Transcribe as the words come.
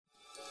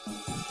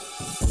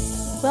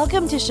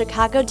Welcome to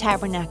Chicago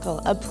Tabernacle,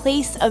 a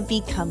place of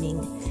becoming.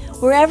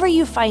 Wherever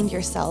you find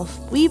yourself,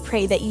 we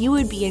pray that you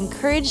would be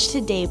encouraged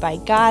today by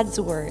God's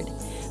Word.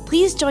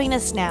 Please join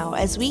us now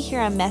as we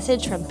hear a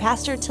message from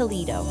Pastor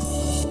Toledo.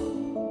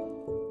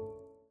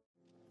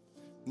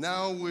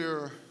 Now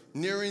we're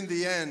nearing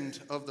the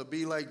end of the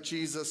Be Like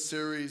Jesus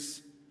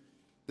series.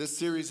 This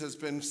series has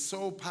been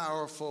so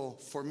powerful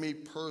for me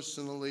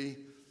personally.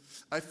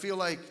 I feel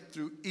like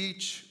through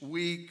each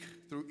week,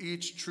 through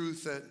each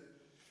truth that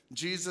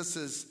Jesus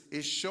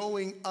is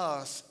showing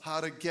us how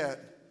to get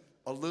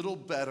a little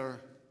better,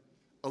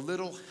 a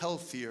little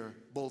healthier,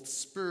 both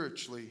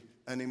spiritually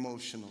and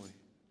emotionally.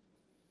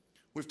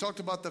 We've talked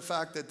about the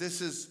fact that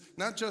this is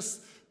not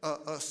just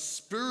a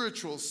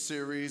spiritual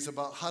series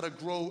about how to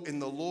grow in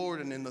the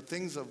Lord and in the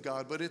things of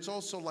God, but it's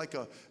also like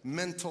a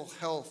mental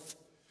health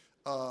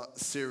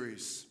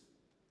series.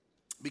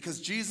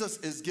 Because Jesus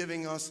is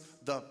giving us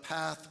the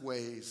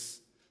pathways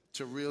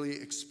to really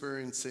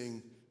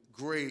experiencing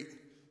great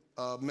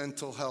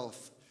mental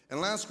health.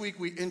 And last week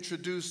we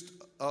introduced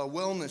a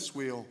wellness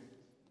wheel.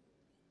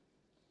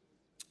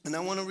 And I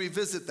want to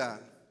revisit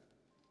that.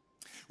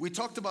 We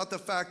talked about the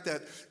fact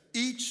that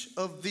each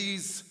of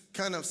these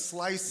kind of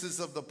slices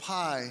of the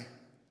pie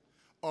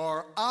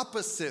are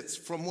opposites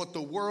from what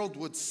the world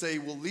would say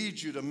will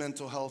lead you to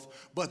mental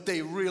health, but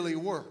they really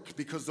work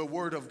because the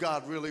Word of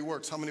God really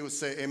works. How many would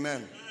say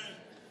amen?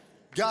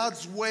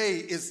 God's way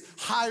is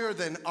higher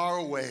than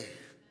our way,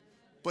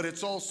 but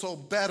it's also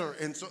better,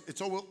 and so it's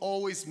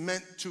always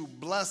meant to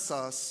bless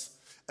us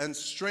and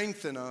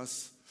strengthen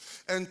us.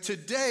 And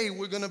today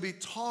we're going to be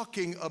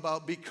talking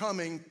about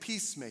becoming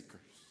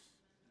peacemakers.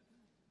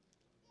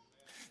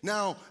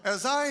 Now,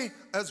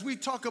 as we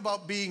talk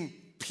about being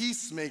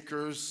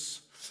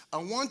peacemakers, I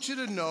want you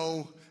to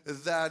know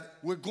that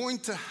we're going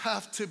to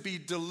have to be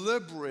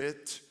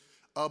deliberate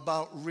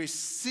about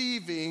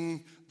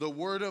receiving the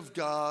Word of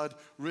God,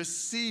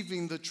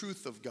 receiving the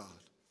truth of God.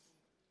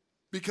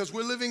 Because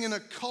we're living in a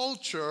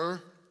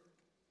culture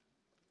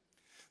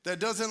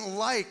that doesn't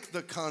like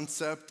the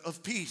concept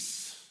of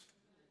peace.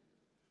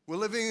 We're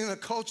living in a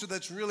culture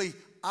that's really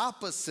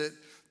opposite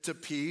to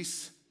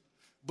peace.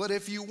 But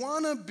if you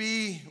want to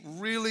be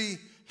really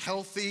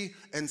healthy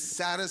and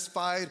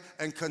satisfied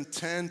and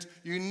content,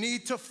 you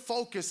need to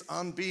focus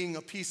on being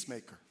a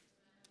peacemaker.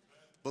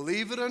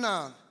 Believe it or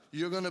not,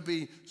 you're going to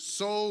be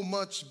so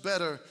much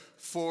better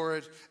for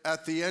it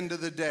at the end of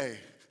the day.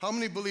 How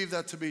many believe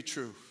that to be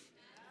true?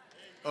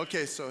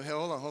 Okay, so hey,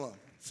 hold on.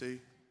 See,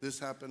 this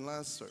happened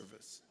last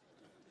service.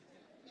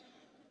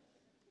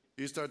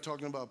 You start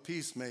talking about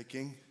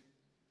peacemaking,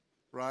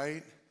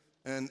 right?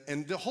 And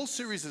the whole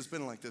series has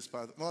been like this,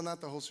 well,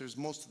 not the whole series,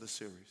 most of the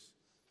series.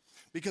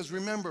 Because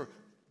remember,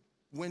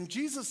 when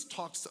Jesus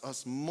talks to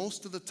us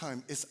most of the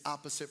time, it's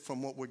opposite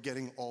from what we're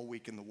getting all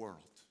week in the world.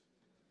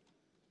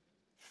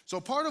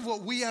 So part of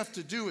what we have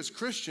to do as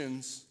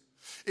Christians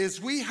is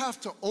we have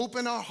to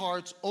open our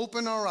hearts,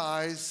 open our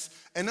eyes,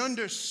 and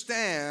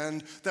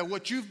understand that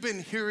what you've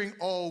been hearing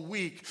all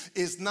week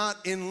is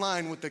not in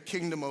line with the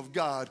kingdom of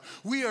God.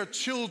 We are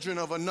children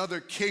of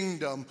another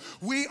kingdom.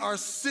 We are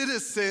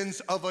citizens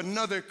of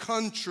another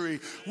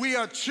country. We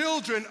are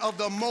children of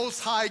the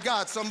Most High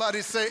God.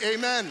 Somebody say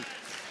amen.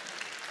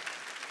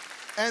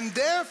 And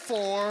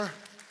therefore,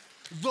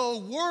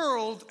 the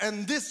world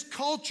and this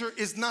culture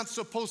is not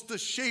supposed to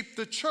shape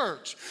the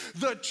church.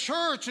 The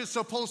church is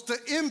supposed to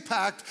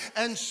impact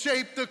and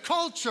shape the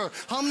culture.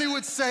 How many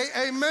would say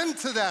amen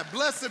to that?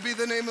 Blessed be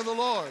the name of the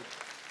Lord.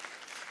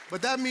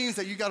 But that means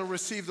that you got to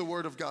receive the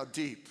Word of God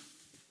deep.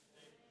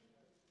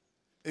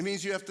 It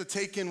means you have to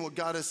take in what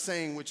God is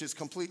saying, which is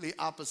completely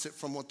opposite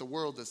from what the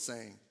world is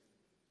saying,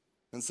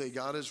 and say,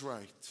 God is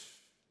right.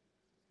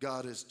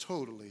 God is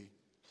totally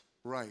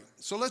right.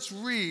 So let's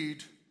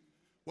read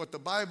what the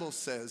Bible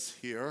says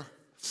here.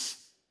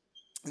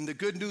 In the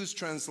Good News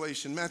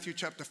Translation, Matthew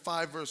chapter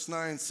 5, verse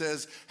 9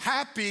 says,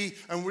 happy,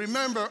 and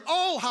remember,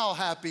 oh, how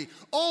happy,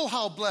 oh,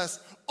 how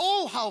blessed,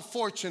 oh, how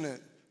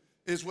fortunate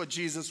is what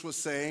Jesus was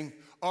saying,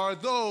 are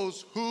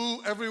those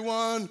who,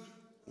 everyone,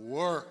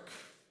 work.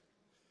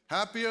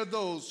 Happy are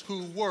those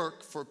who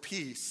work for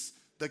peace.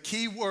 The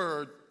key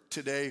word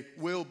today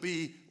will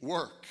be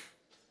work.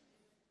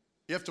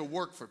 You have to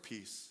work for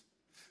peace.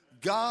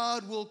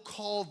 God will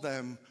call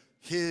them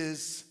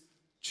His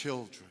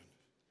children.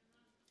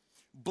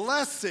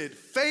 Blessed,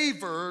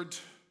 favored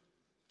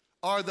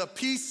are the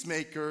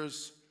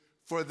peacemakers,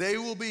 for they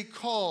will be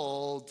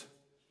called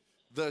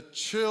the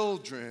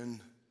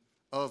children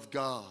of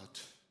God.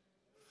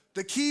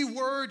 The key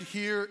word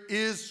here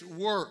is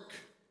work.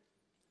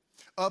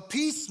 A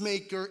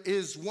peacemaker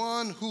is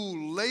one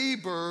who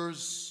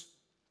labors,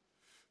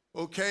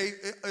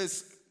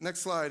 next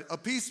slide. A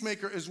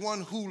peacemaker is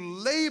one who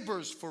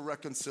labors for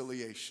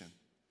reconciliation.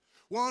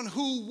 One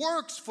who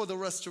works for the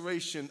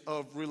restoration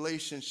of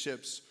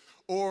relationships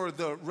or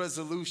the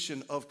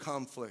resolution of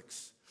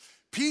conflicts.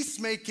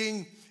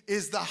 Peacemaking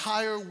is the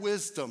higher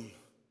wisdom.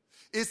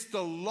 It's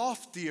the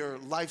loftier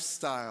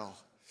lifestyle.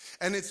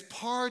 And it's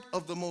part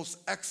of the most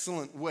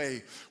excellent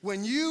way.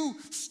 When you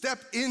step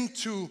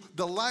into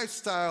the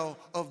lifestyle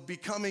of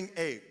becoming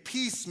a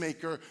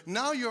peacemaker,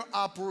 now you're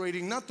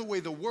operating not the way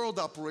the world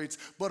operates,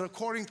 but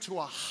according to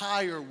a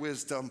higher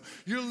wisdom.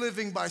 You're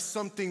living by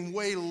something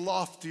way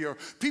loftier.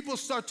 People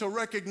start to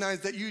recognize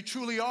that you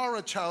truly are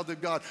a child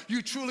of God.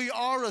 You truly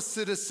are a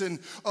citizen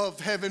of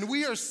heaven.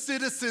 We are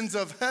citizens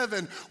of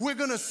heaven. We're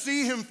going to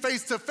see him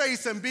face to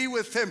face and be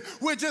with him.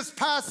 We're just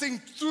passing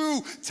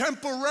through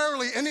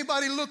temporarily.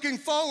 Anybody looking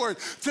forward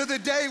to the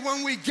day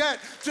when we get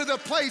to the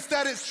place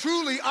that is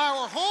truly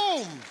our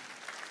home?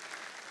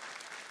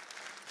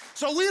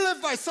 So we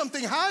live by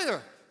something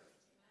higher.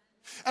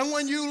 And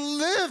when you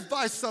live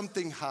by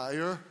something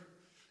higher,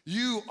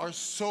 you are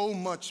so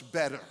much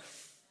better.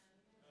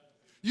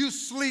 You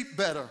sleep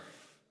better.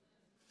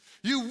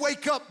 You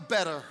wake up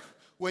better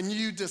when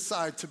you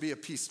decide to be a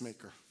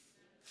peacemaker.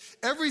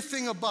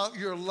 Everything about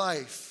your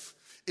life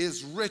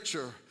is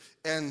richer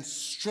and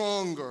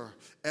stronger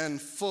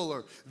and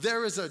fuller.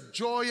 There is a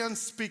joy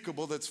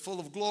unspeakable that's full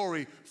of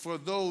glory for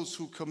those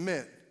who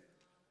commit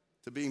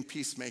to being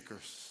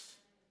peacemakers.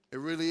 It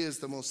really is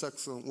the most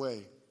excellent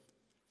way.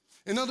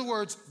 In other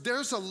words,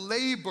 there's a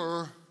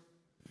labor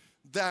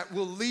that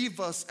will leave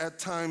us at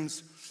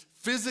times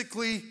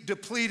physically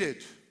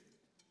depleted.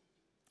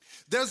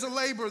 There's a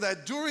labor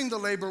that during the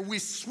labor we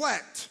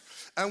sweat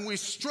and we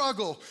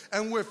struggle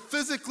and we're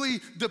physically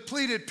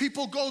depleted.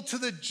 People go to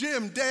the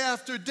gym day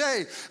after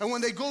day, and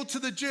when they go to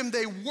the gym,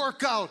 they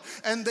work out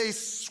and they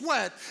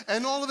sweat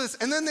and all of this,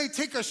 and then they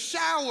take a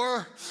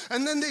shower,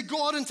 and then they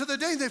go out into the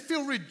day and they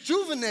feel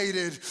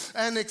rejuvenated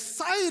and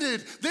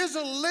excited. There's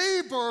a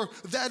labor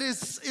that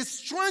is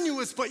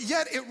strenuous, but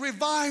yet it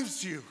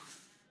revives you.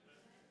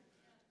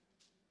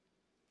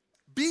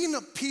 Being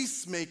a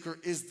peacemaker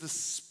is the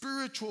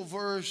spiritual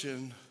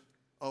version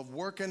of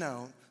working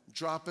out,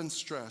 dropping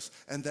stress,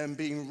 and then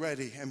being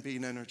ready and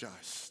being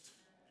energized.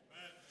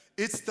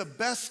 It's the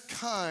best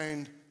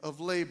kind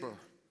of labor.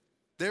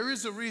 There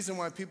is a reason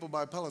why people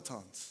buy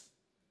Pelotons.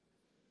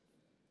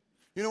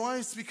 You know why?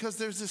 It's because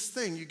there's this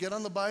thing. You get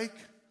on the bike,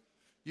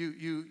 you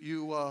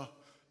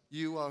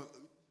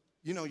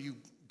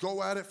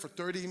go at it for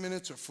 30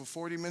 minutes or for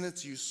 40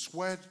 minutes, you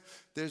sweat.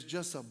 There's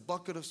just a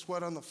bucket of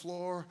sweat on the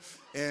floor,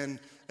 and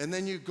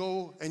then you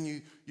go and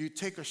you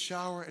take a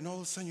shower, and all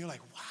of a sudden you're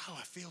like, wow,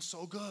 I feel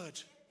so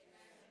good.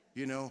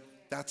 You know,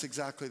 that's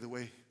exactly the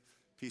way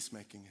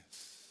peacemaking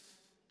is.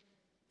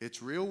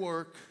 It's real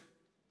work,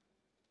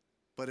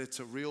 but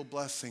it's a real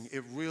blessing.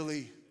 It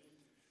really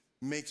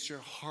makes your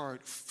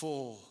heart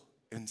full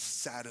and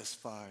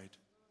satisfied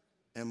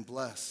and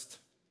blessed.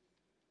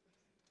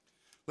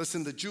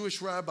 Listen, the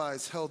Jewish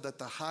rabbis held that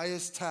the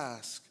highest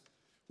task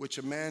which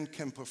a man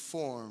can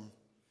perform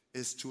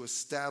is to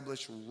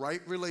establish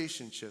right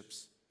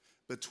relationships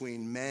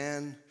between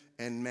man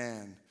and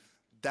man.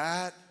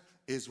 That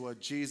is what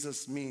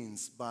Jesus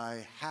means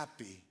by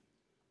happy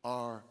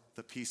are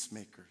the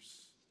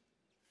peacemakers,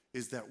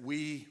 is that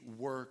we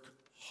work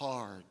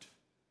hard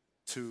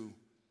to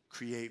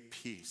create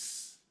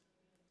peace.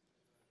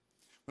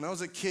 When I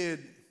was a kid,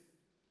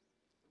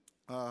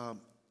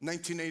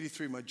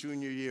 1983, my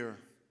junior year,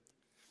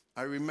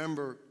 I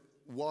remember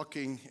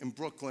walking in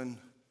Brooklyn.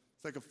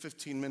 It's like a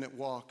 15-minute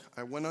walk.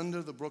 I went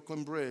under the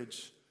Brooklyn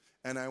Bridge,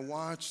 and I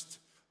watched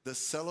the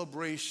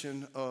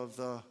celebration of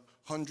the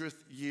 100th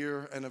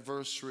year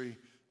anniversary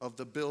of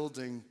the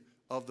building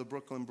of the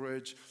Brooklyn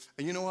Bridge.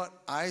 And you know what?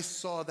 I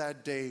saw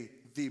that day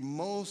the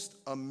most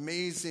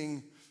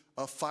amazing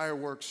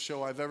fireworks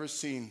show I've ever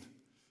seen.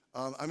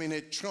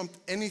 It trumped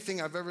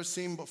anything I've ever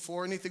seen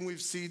before, anything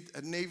we've seen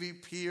at Navy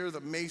Pier, the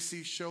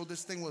Macy's show.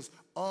 This thing was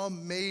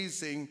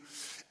amazing.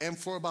 And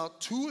for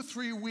about 2 or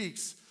 3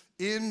 weeks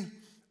in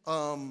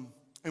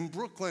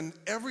Brooklyn,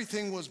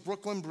 everything was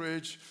Brooklyn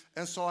Bridge.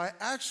 And so I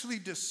actually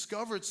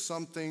discovered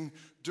something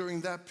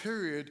during that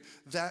period,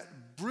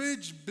 that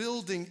bridge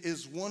building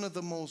is one of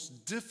the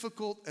most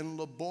difficult and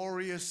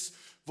laborious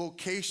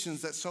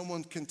vocations that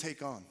someone can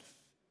take on.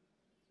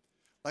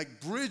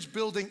 Like, bridge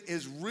building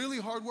is really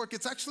hard work.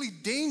 It's actually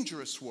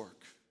dangerous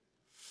work.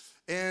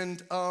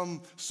 And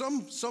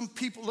some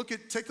people,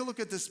 take a look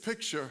at this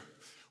picture.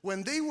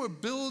 When they were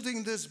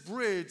building this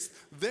bridge,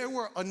 there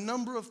were a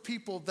number of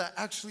people that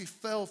actually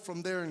fell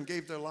from there and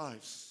gave their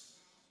lives.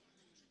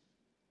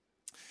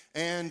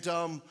 And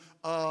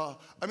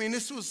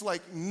this was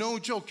like no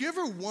joke. You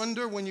ever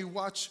wonder when you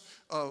watch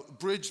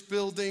bridge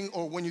building,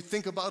 or when you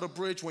think about a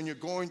bridge, when you're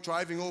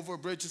driving over a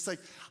bridge, it's like,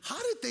 how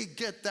did they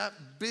get that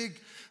big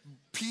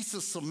piece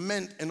of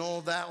cement and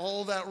all that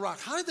rock?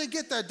 How did they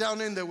get that down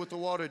in there with the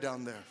water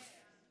down there?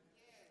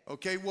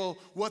 Okay, well,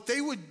 what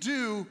they would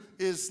do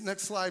is,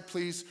 next slide,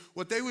 please.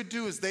 What they would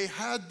do is they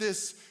had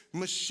this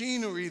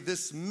machinery,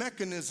 this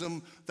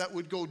mechanism that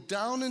would go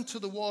down into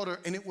the water,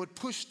 and it would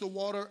push the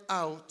water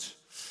out.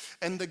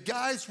 And the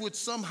guys would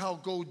somehow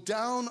go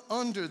down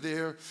under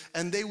there,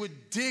 and they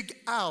would dig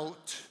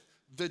out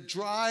the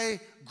dry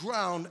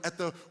ground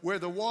where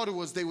the water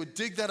was. They would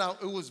dig that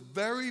out. It was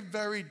very,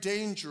 very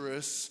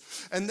dangerous.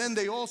 And then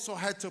they also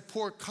had to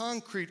pour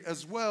concrete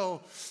as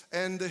well.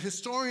 And the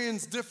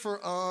historians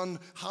differ on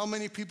how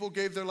many people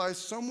gave their lives.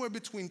 Somewhere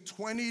between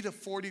 20 to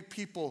 40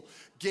 people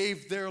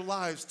gave their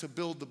lives to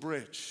build the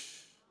bridge.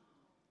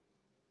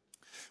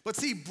 But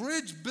see,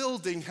 bridge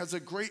building has a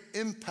great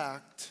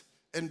impact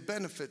and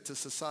benefit to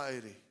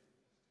society.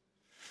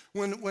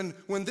 When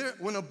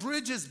a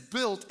bridge is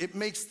built, it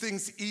makes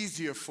things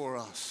easier for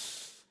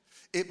us.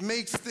 It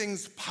makes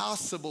things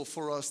possible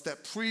for us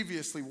that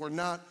previously were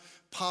not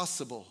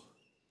possible.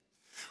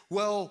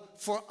 Well,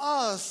 for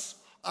us,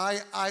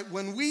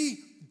 when we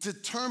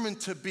determine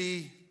to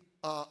be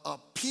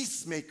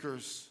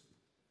peacemakers,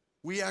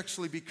 we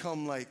actually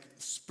become like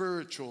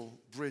spiritual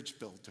bridge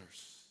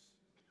builders.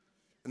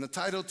 And the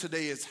title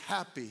today is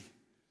Happy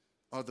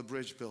Are the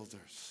Bridge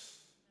Builders.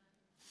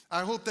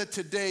 I hope that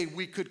today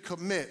we could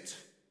commit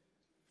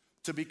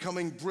to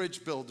becoming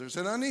bridge builders.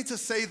 And I need to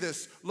say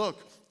this, look,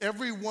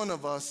 every one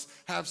of us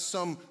have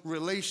some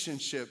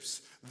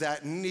relationships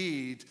that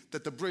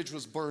the bridge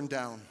was burned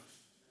down.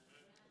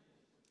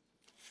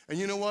 And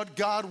you know what?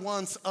 God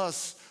wants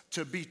us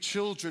to be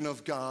children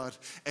of God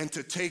and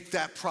to take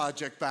that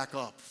project back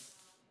up.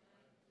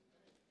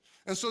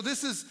 And so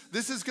this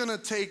is going to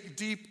take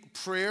deep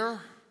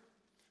prayer.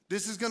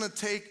 This is going to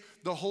take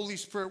the Holy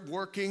Spirit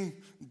working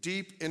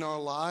deep in our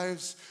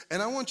lives.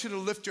 And I want you to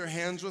lift your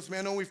hands with me.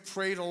 I know we've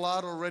prayed a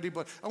lot already,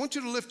 but I want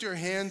you to lift your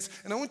hands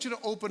and I want you to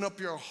open up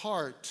your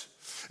heart.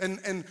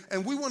 And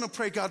we want to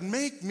pray, God,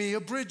 make me a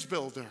bridge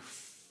builder.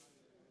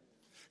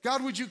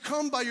 God, would you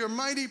come by your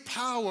mighty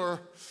power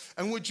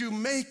and would you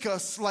make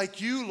us like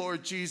you,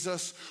 Lord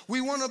Jesus? We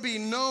want to be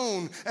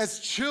known as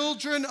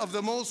children of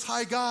the Most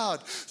High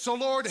God. So,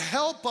 Lord,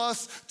 help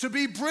us to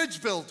be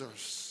bridge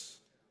builders.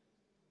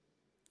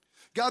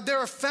 God, there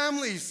are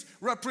families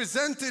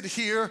represented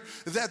here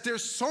that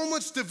there's so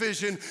much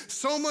division,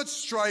 so much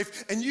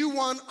strife, and you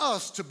want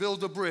us to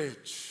build a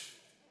bridge.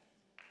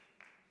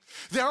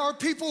 There are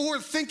people who are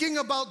thinking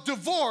about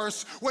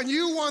divorce when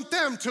you want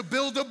them to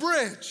build a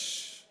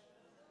bridge.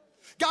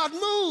 God,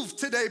 move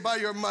today by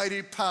your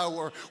mighty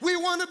power. We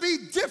want to be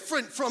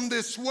different from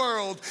this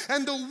world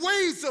and the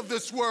ways of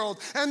this world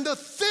and the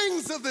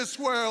things of this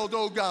world,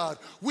 oh God.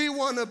 We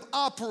want to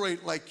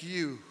operate like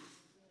you.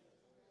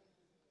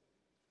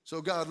 So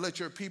God, let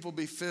your people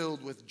be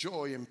filled with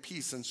joy and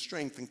peace and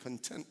strength and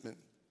contentment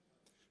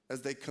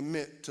as they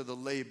commit to the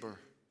labor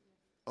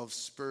of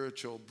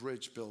spiritual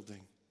bridge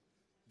building.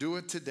 Do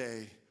it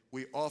today.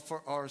 We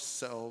offer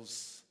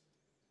ourselves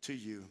to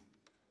you.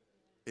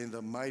 In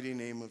the mighty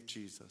name of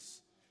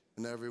Jesus.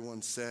 And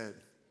everyone said,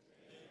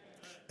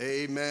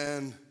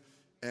 amen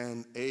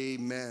and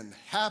amen.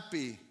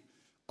 Happy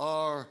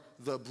are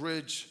the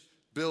bridge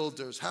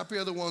builders. Happy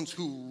are the ones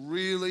who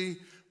really,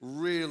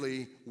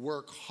 really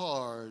work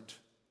hard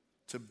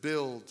to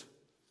build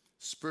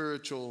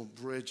spiritual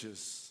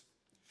bridges.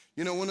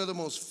 You know, one of the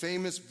most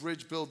famous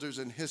bridge builders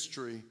in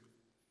history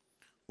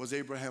was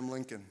Abraham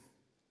Lincoln.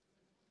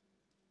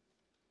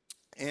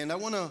 And I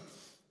want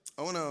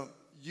to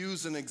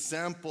use an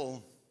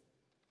example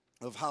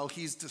of how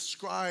he's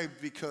described,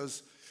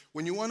 because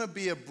when you want to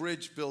be a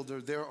bridge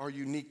builder, there are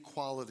unique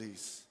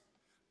qualities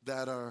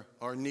that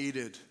are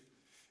needed.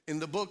 In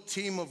the book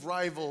Team of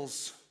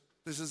Rivals,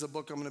 this is a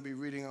book I'm going to be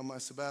reading on my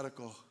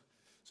sabbatical,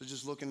 so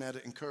just looking at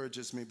it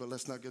encourages me, but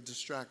let's not get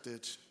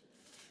distracted,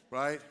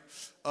 right?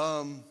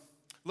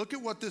 Look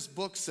at what this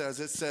book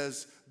says. It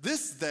says,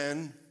 this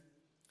then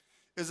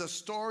is a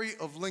story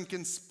of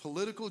Lincoln's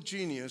political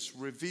genius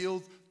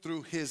revealed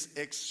through his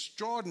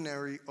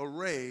extraordinary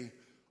array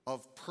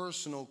of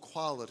personal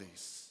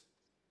qualities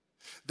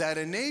that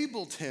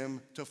enabled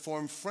him to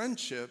form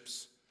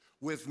friendships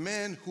with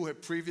men who had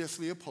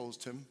previously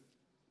opposed him,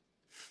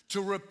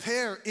 to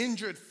repair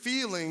injured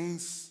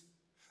feelings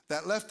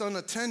that left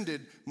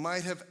unattended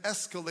might have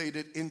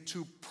escalated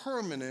into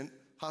permanent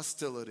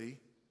hostility,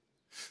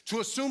 to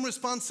assume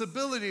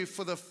responsibility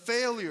for the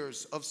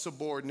failures of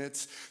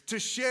subordinates, to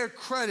share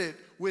credit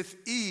with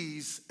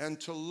ease, and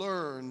to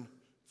learn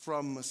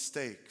from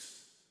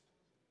mistakes.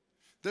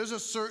 There's a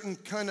certain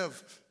kind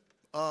of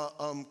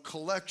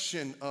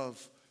collection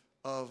of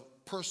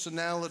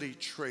personality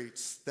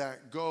traits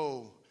that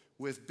go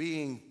with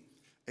being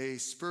a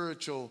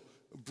spiritual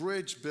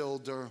bridge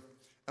builder,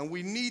 and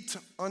we need to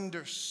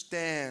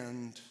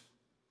understand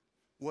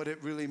what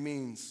it really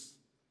means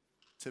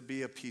to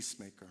be a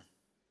peacemaker.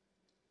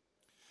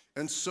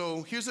 And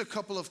so here's a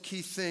couple of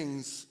key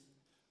things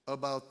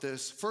about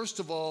this. First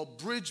of all,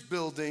 bridge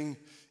building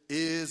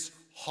is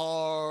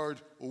hard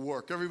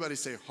work. Everybody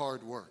say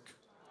hard work.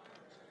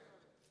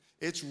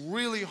 It's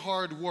really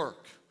hard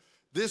work.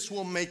 This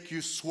will make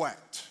you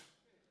sweat.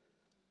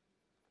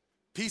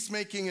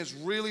 Peacemaking is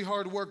really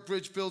hard work.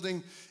 Bridge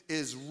building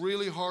is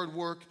really hard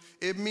work.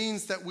 It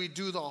means that we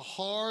do the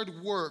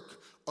hard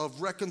work of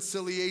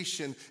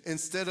reconciliation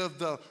instead of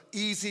the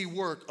easy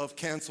work of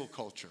cancel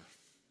culture.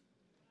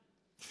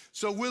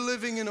 So we're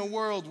living in a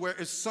world where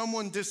if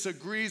someone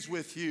disagrees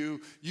with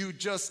you, you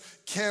just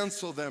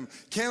cancel them.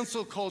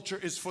 Cancel culture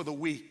is for the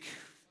weak.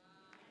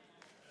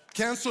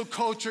 Cancel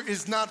culture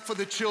is not for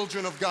the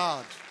children of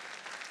God.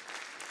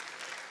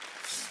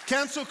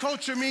 Cancel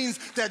culture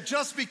means that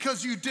just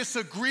because you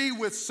disagree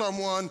with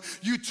someone,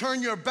 you turn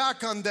your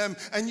back on them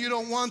and you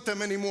don't want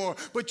them anymore.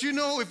 But you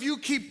know, if you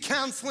keep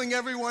canceling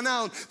everyone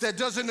out that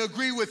doesn't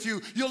agree with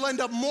you, you'll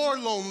end up more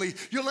lonely.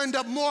 You'll end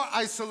up more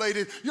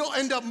isolated. You'll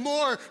end up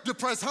more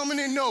depressed. How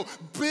many know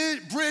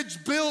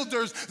bridge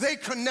builders, they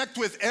connect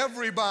with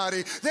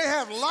everybody. They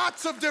have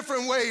lots of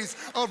different ways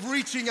of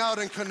reaching out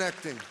and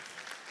connecting.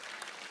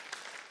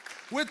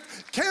 With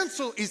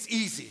cancel is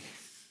easy.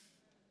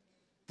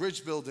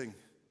 Bridge building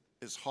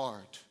is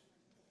hard.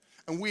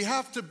 And we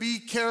have to be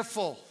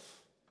careful.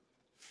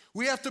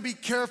 We have to be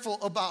careful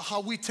about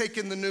how we take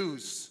in the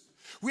news.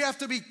 We have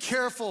to be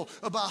careful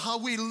about how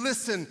we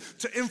listen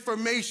to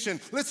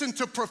information, listen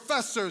to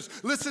professors,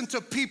 listen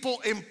to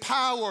people in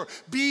power.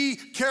 Be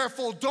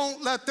careful.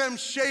 Don't let them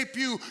shape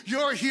you.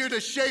 You're here to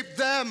shape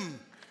them.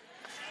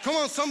 Come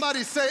on,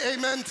 somebody say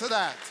amen to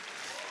that.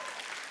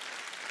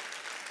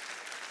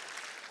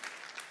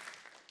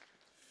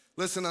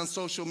 Listen, on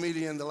social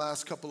media in the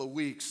last couple of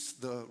weeks,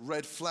 the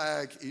red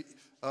flag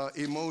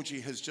emoji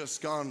has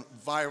just gone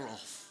viral,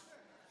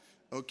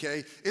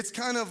 okay? It's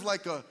kind of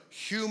like a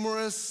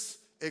humorous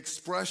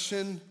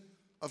expression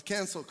of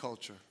cancel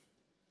culture,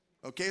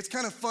 okay? It's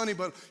kind of funny,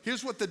 but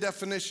here's what the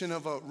definition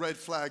of a red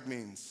flag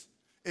means.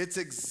 It's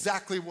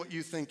exactly what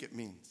you think it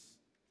means.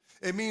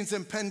 It means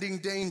impending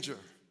danger.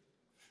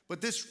 But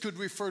this could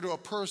refer to a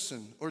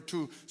person or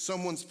to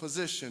someone's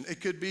position.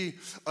 It could be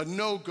a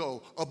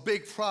no-go, a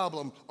big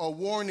problem, a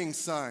warning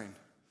sign.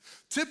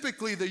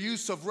 Typically, the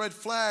use of red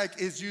flag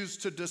is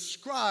used to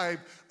describe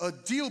a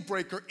deal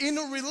breaker in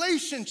a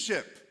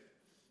relationship.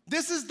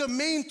 This is the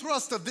main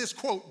thrust of this,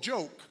 quote,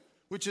 joke,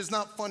 which is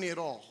not funny at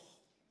all.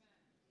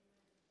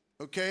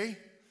 Okay?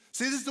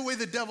 See, this is the way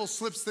the devil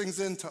slips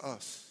things into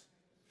us.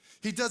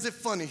 He does it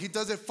funny, he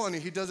does it funny,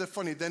 he does it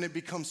funny. Then it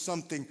becomes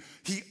something.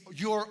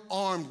 You're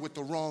armed with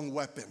the wrong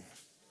weapon.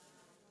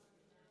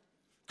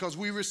 Because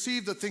we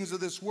receive the things of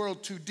this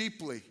world too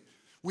deeply.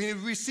 We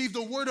receive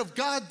the word of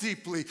God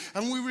deeply,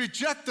 and we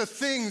reject the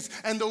things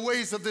and the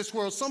ways of this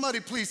world. Somebody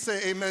please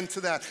say amen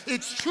to that.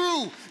 It's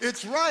true,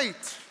 it's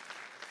right.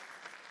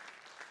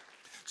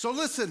 So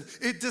listen,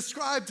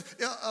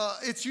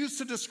 it's used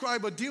to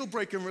describe a deal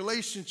breaker in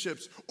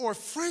relationships or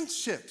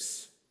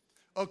friendships,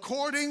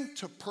 according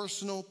to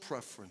personal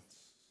preference.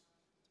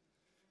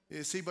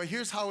 You see, but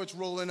here's how it's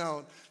rolling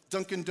out.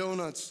 Dunkin'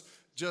 Donuts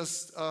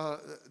just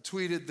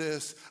tweeted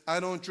this: I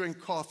don't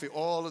drink coffee,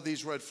 all of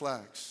these red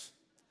flags.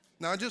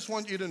 Now, I just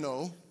want you to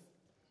know,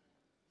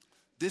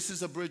 this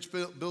is a bridge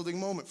building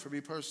moment for me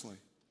personally.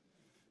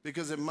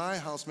 Because in my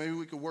house, maybe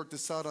we could work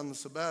this out on the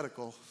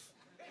sabbatical.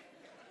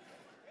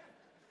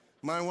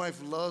 My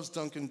wife loves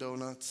Dunkin'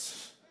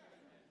 Donuts,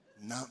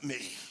 not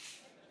me.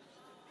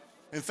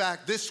 In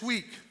fact, this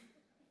week,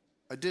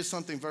 I did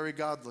something very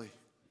godly.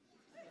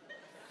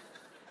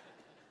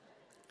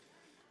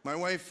 My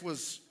wife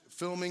was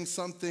filming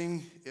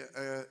something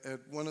at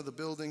one of the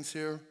buildings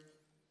here.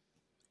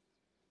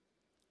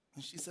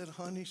 And she said,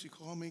 honey, she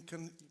called me,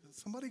 can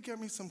somebody get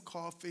me some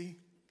coffee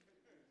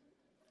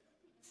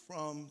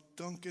from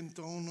Dunkin'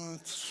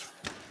 Donuts?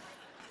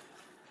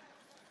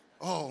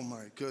 Oh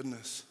my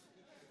goodness.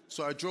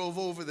 So I drove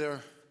over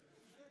there,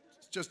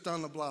 just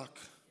down the block.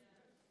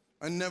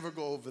 I never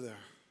go over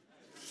there.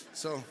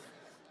 So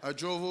I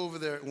drove over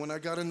there. When I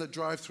got in the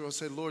drive-thru, I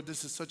said, Lord,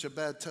 this is such a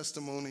bad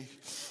testimony.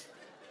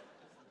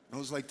 I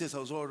was like this. I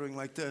was ordering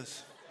like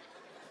this.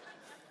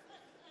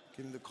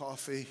 Getting the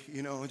coffee,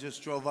 and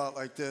just drove out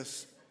like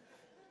this.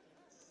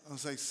 I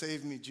was like,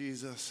 save me,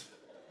 Jesus.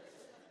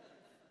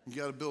 You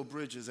got to build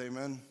bridges,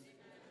 amen?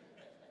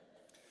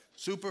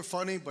 Super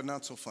funny, but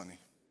not so funny.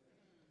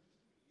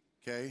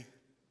 Okay?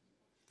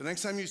 The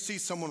next time you see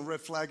someone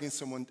red flagging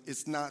someone,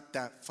 it's not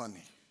that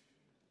funny.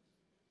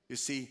 You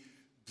see,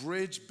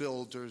 bridge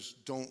builders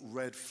don't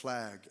red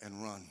flag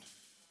and run.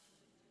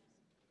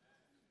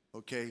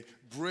 Okay?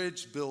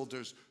 Bridge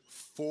builders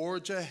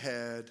forge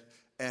ahead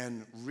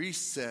and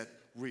reset,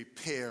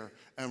 repair,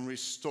 and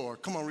restore.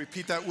 Come on,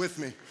 repeat that with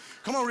me.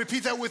 Come on,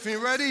 repeat that with me.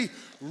 Ready?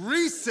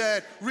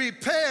 Reset,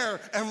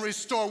 repair, and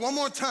restore. One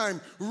more time.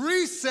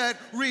 Reset,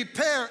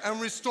 repair, and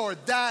restore.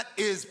 That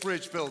is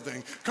bridge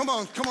building. Come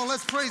on,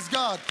 let's praise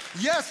God.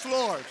 Yes,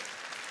 Lord.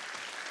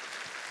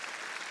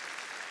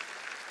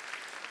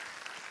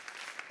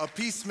 A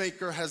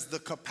peacemaker has the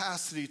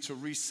capacity to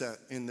reset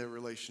in their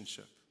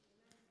relationship.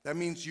 That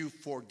means you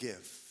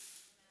forgive.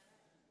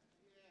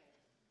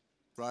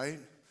 Right?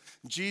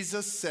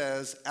 Jesus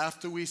says,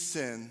 after we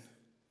sin,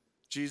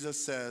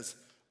 Jesus says,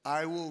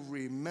 I will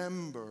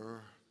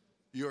remember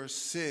your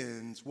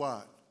sins,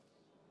 what?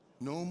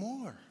 No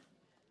more.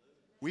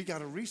 We got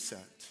to reset.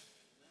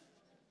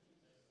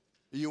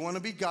 You want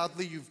to be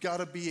godly, you've got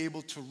to be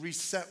able to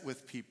reset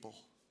with people.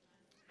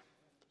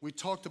 We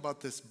talked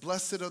about this.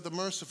 Blessed are the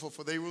merciful,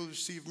 for they will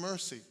receive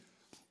mercy.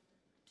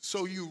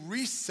 So you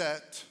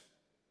reset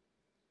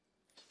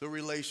the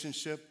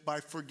relationship by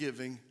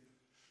forgiving.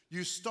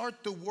 You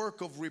start the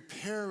work of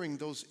repairing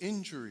those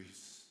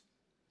injuries.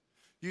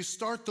 You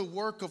start the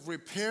work of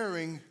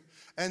repairing,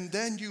 and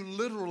then you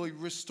literally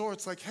restore.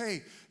 It's like,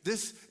 hey,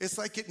 it's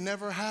like it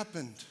never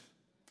happened.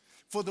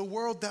 For the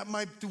world,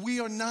 we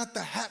are not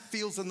the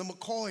Hatfields and the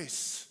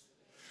McCoys.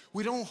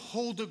 We don't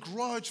hold a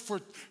grudge for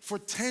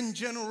 10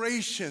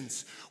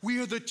 generations. We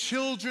are the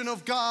children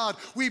of God.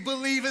 We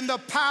believe in the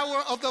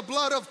power of the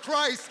blood of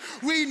Christ.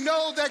 We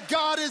know that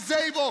God is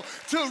able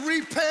to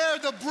repair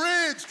the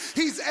bridge.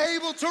 He's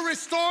able to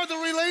restore the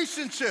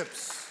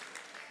relationships.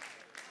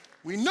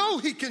 We know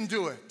He can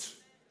do it.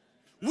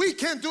 We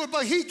can't do it,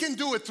 but He can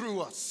do it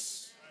through us.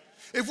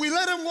 If we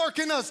let Him work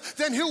in us,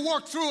 then He'll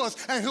work through us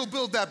and He'll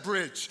build that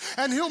bridge.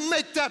 And He'll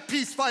make that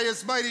peace by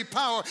His mighty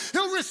power.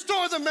 He'll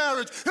restore the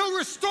marriage. He'll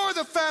restore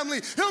the family.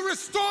 He'll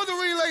restore the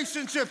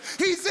relationship.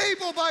 He's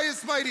able by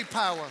His mighty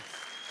power.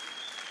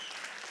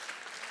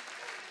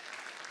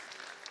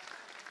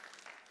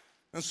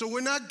 And so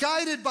we're not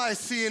guided by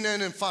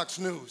CNN and Fox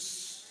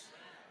News.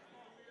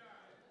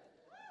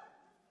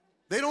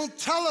 They don't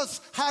tell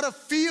us how to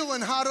feel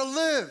and how to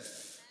live.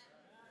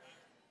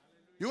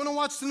 You want to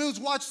watch the news?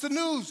 Watch the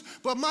news.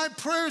 But my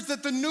prayer is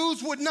that the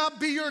news would not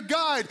be your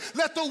guide.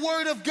 Let the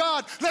Word of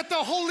God, let the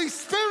Holy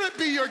Spirit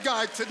be your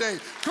guide today.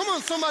 Come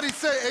on, somebody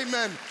say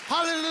amen.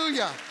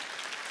 Hallelujah.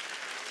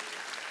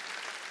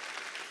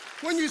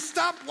 When you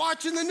stop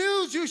watching the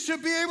news, you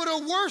should be able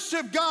to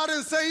worship God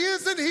and say,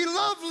 isn't He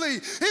lovely?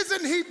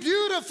 Isn't He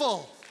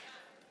beautiful?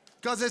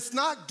 Because it's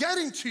not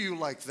getting to you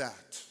like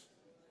that.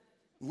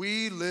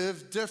 We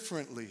live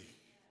differently.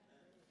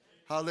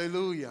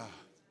 Hallelujah.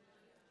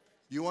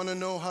 You want to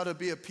know how to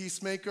be a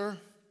peacemaker?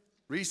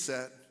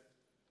 Reset,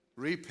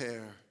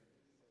 repair,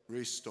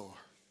 restore.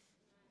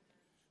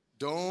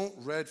 Don't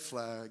red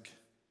flag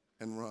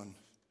and run.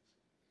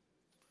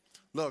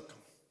 Look,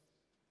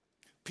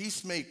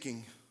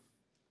 peacemaking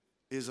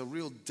is a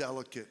real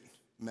delicate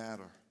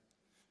matter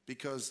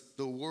because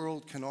the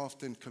world can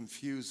often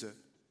confuse it.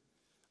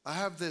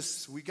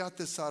 We got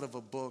this out of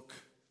a book.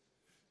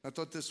 I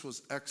thought this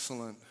was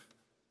excellent.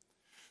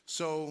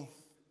 So,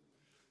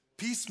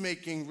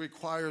 peacemaking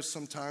requires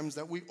sometimes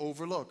that we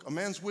overlook. A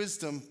man's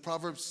wisdom,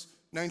 Proverbs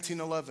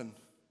 19:11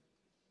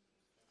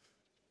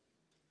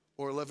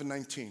 or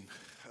 11:19.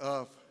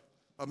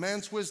 A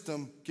man's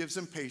wisdom gives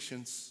him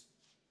patience,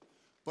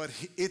 but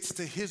it's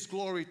to his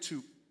glory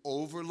to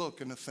overlook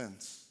an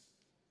offense.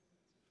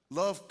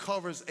 Love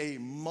covers a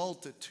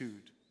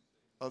multitude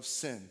of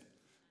sin.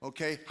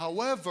 Okay?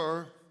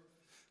 However,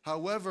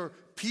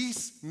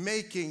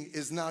 peacemaking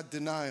is not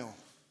denial.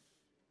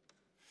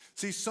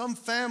 See, some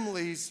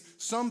families,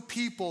 some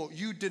people,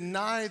 you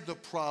deny the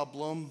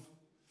problem,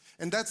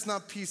 and that's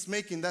not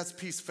peacemaking, that's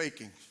peace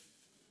faking.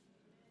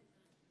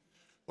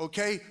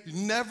 Okay?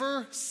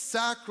 Never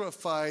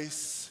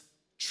sacrifice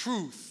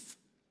truth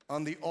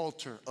on the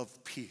altar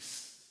of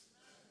peace.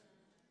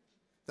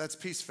 That's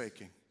peace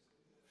faking.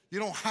 You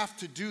don't have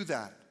to do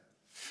that.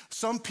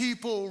 Some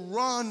people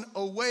run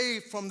away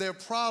from their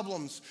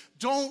problems.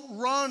 Don't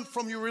run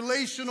from your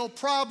relational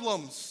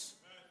problems.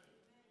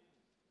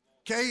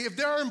 Okay, if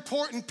there are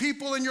important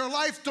people in your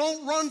life,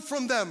 don't run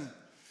from them.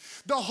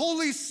 The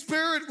Holy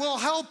Spirit will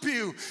help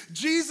you.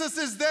 Jesus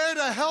is there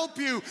to help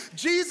you.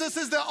 Jesus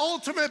is the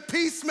ultimate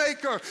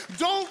peacemaker.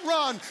 Don't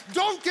run.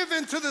 Don't give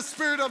in to the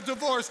spirit of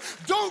divorce.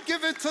 Don't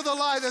give in to the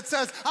lie that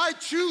says, I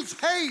choose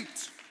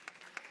hate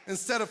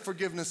instead of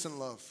forgiveness and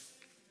love.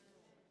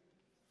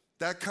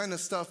 That kind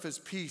of stuff is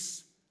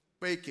peace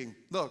making.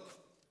 Look,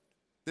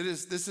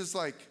 this is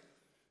like,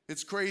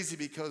 it's crazy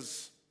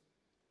because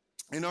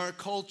in our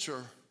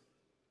culture,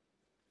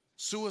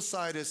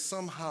 suicide has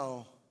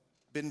somehow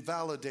been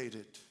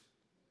validated.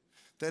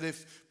 That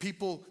if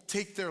people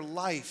take their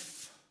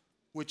life,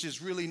 which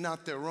is really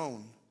not their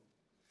own,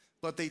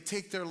 but they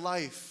take their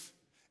life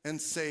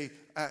and say,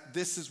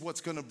 this is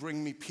what's going to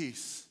bring me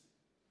peace.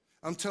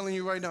 I'm telling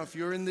you right now, if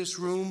you're in this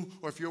room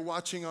or if you're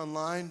watching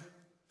online,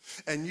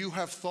 and you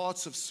have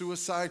thoughts of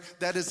suicide,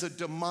 that is a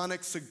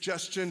demonic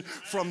suggestion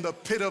from the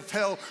pit of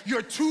hell.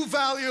 You're too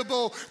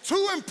valuable,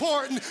 too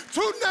important,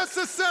 too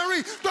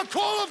necessary. The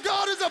call of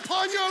God is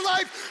upon your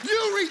life.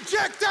 You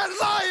reject that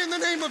lie in the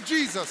name of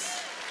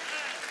Jesus.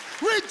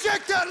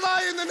 Reject that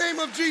lie in the name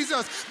of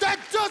Jesus. That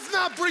does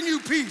not bring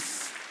you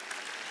peace.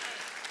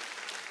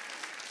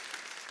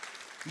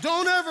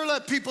 Don't ever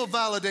let people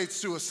validate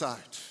suicide.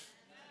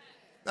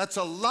 That's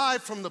a lie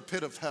from the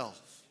pit of hell.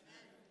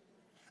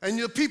 And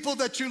the people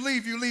that you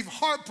leave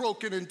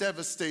heartbroken and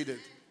devastated.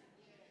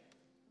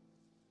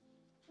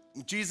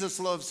 Jesus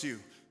loves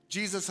you.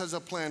 Jesus has a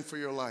plan for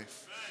your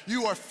life.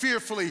 You are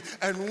fearfully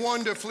and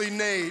wonderfully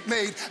made,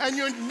 and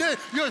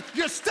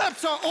your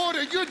steps are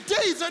ordered. Your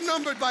days are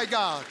numbered by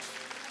God.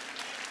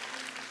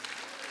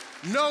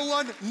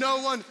 No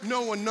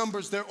one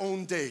numbers their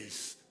own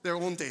days. Their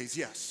own days,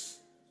 yes.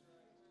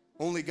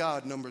 Only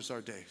God numbers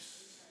our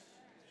days.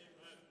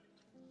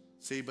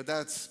 See, but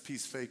that's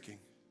peace faking.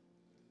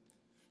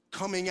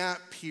 Coming at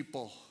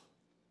people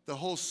the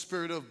whole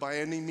spirit of by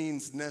any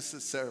means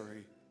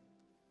necessary.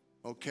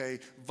 Okay?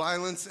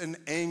 Violence and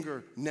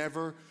anger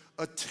never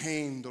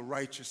attain the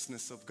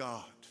righteousness of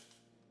God.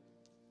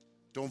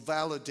 Don't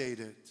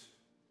validate it.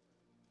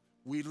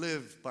 We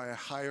live by a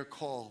higher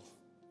call.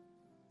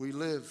 We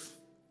live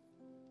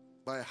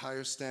by a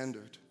higher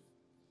standard.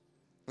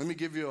 Let me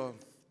give you a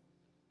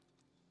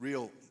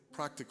real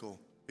practical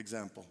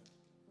example.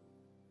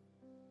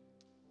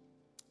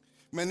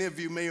 Many of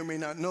you may or may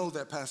not know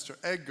that Pastor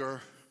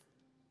Edgar,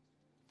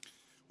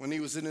 when he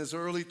was in his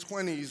early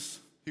 20s,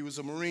 he was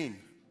a Marine.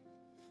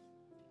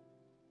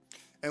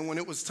 And when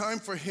it was time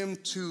for him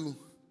to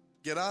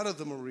get out of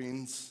the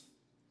Marines,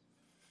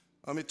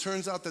 it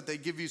turns out that they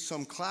give you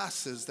some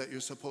classes that you're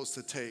supposed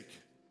to take.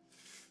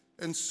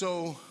 And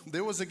so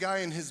there was a guy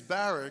in his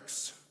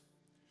barracks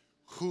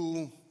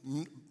who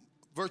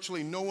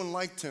virtually no one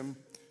liked him.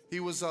 He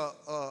was a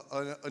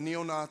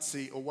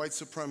neo-Nazi, a white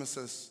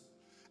supremacist,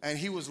 and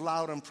he was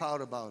loud and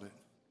proud about it.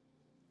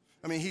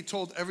 I mean, he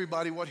told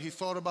everybody what he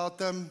thought about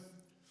them,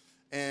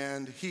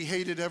 and he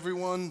hated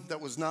everyone that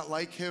was not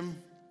like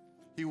him.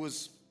 He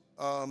was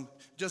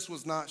just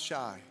was not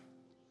shy.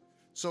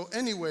 So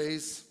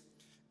anyways,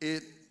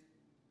 it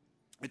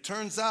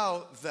turns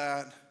out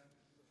that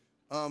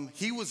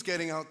he was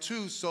getting out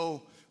too,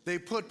 so they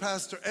put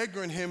Pastor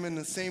Edgar and him in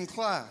the same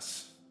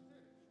class.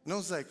 And I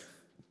was like,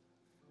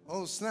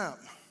 oh snap.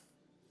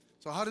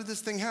 So how did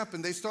this thing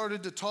happen? They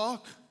started to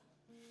talk,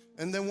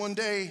 and then one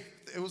day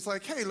it was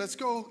like, hey, let's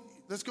go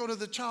to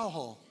the chow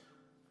hall.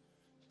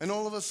 And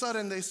all of a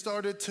sudden they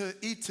started to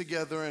eat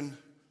together, and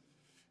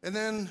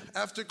then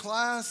after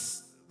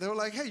class, they were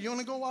like, hey, you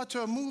want to go watch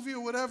a movie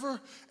or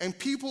whatever? And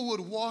people would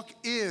walk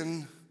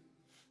in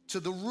to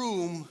the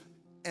room,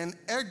 and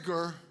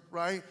Edgar,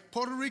 right,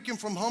 Puerto Rican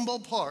from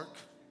Humboldt Park,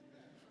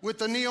 with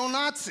the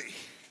neo-Nazi.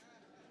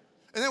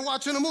 And then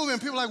watching a movie,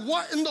 and people are like,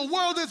 what in the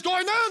world is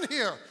going on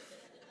here?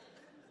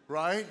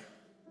 Right?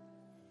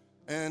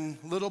 And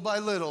little by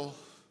little,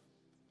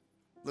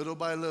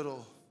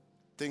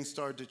 things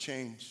started to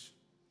change.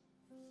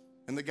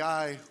 And the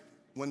guy,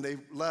 when they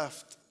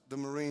left the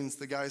Marines,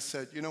 the guy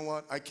said, you know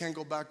what, I can't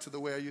go back to the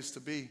way I used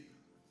to be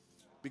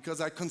because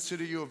I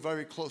consider you a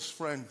very close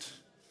friend.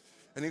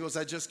 And he goes,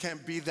 I just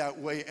can't be that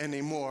way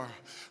anymore.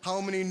 How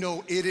many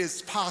know it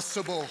is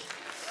possible?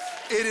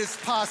 It is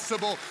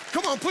possible.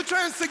 Come on, put your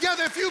hands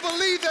together if you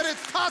believe that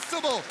it's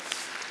possible.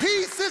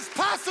 Peace is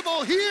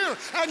possible here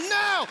and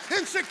now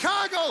in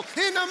Chicago,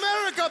 in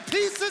America.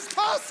 Peace is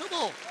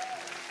possible.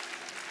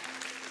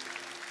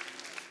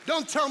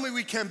 Don't tell me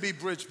we can't be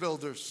bridge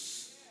builders.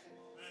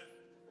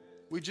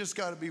 We just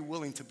got to be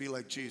willing to be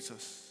like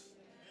Jesus.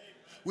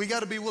 We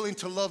got to be willing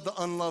to love the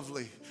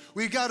unlovely.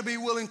 We got to be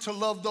willing to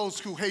love those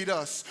who hate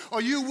us.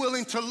 Are you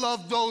willing to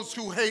love those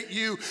who hate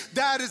you?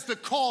 That is the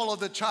call of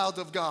the child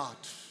of God.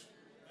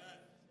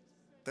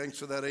 Thanks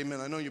for that, amen.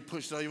 I know you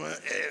pushed out. You went,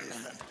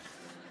 amen.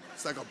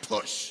 It's like a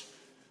push.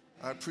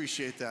 I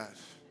appreciate that.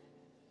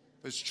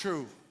 It's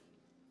true.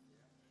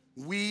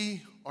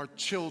 We are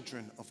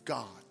children of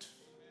God.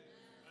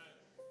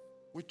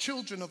 We're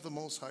children of the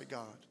Most High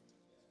God.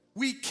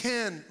 We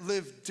can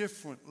live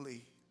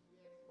differently.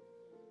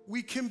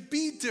 We can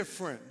be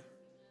different.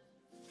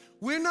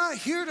 We're not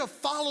here to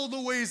follow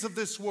the ways of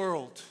this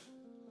world.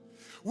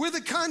 We're the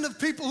kind of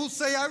people who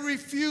say, I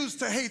refuse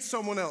to hate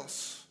someone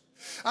else.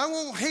 I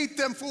won't hate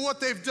them for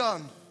what they've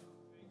done.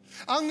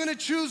 I'm going to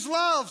choose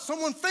love.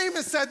 Someone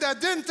famous said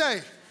that, didn't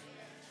they?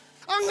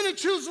 I'm going to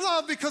choose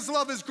love because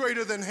love is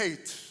greater than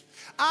hate.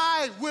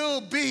 I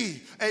will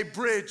be a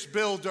bridge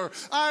builder.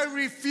 I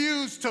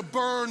refuse to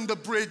burn the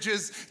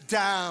bridges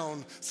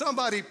down.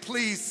 Somebody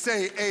please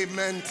say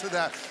amen to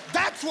that.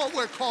 That's what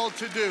we're called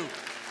to do.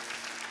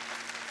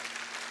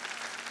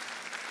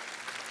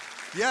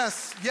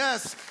 Yes,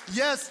 yes,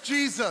 yes,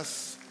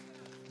 Jesus.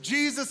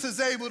 Jesus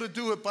is able to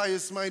do it by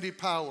his mighty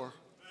power.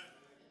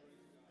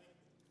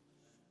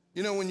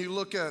 You know, when you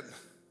look at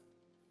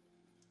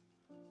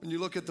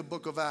the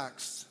book of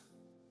Acts,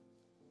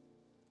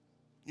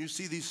 you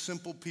see these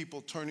simple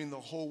people turning the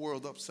whole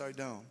world upside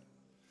down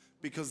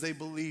because they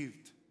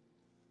believed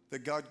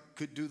that God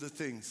could do the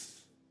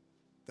things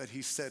that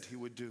he said he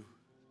would do.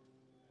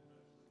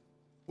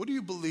 What do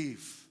you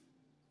believe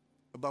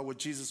about what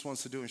Jesus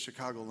wants to do in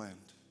Chicagoland,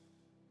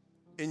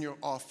 in your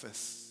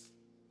office?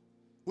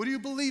 What do you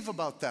believe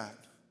about that?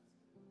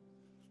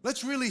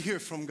 Let's really hear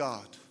from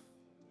God.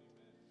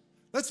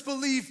 Let's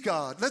believe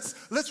God.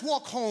 Let's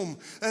walk home,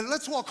 and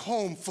let's walk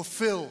home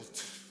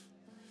fulfilled.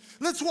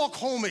 Let's walk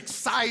home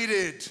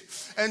excited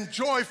and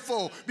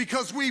joyful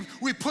because we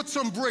put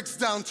some bricks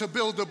down to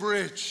build a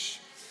bridge.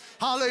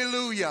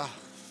 Hallelujah.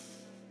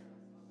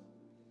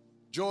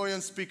 Joy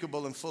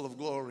unspeakable and full of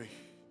glory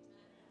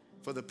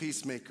for the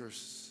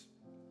peacemakers,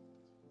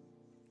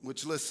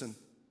 which listen,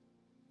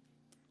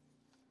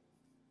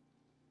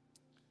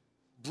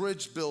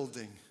 bridge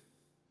building,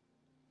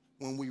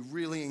 when we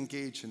really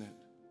engage in it,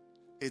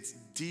 it's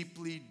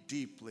deeply,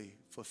 deeply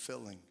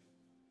fulfilling.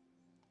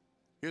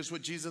 Here's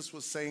what Jesus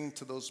was saying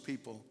to those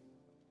people.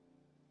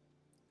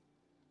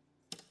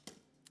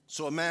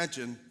 So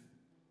imagine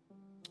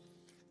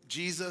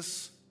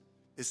Jesus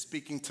is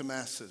speaking to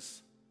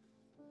masses.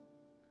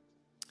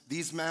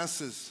 These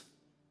masses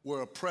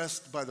were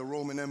oppressed by the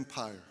Roman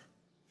Empire.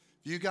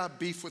 You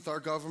got beef with our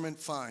government,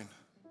 fine.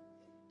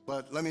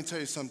 But let me tell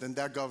you something,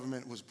 that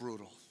government was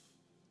brutal.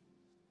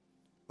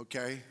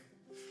 Okay?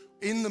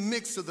 In the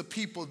mix of the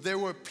people, there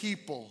were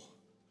people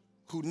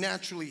who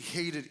naturally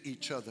hated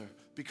each other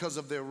because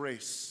of their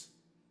race.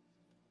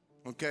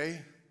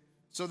 Okay?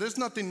 So there's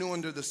nothing new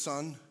under the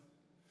sun.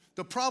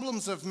 The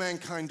problems of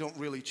mankind don't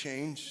really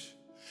change.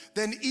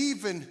 Then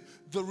even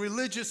the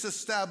religious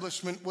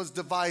establishment was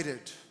divided.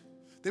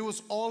 There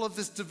was all of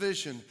this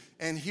division,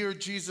 and here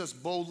Jesus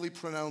boldly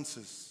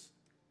pronounces,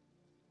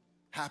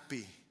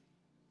 happy,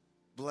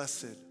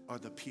 blessed are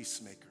the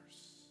peacemakers,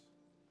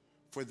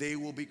 for they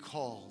will be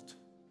called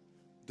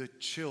the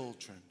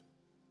children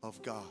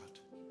of God.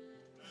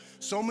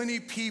 So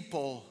many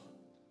people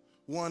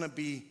want to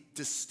be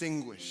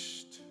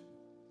distinguished.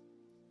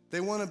 They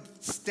want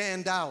to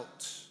stand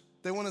out.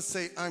 They want to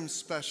say, I'm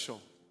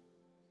special.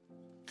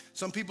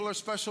 Some people are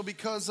special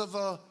because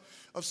of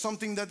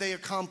something that they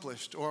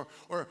accomplished,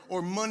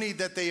 or money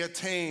that they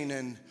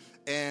attain,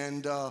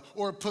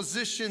 or a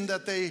position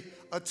that they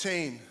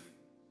attain.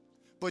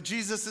 But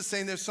Jesus is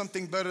saying there's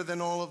something better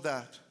than all of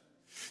that.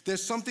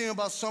 There's something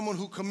about someone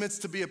who commits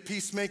to be a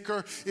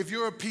peacemaker. If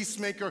you're a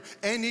peacemaker,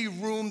 any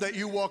room that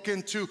you walk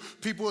into,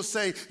 people will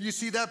say, you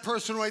see that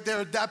person right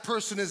there? That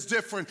person is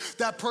different.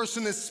 That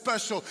person is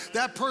special.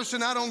 That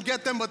person, I don't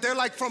get them, but they're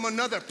like from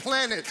another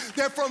planet.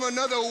 They're from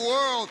another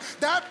world.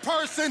 That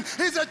person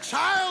is a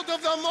child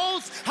of the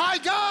Most High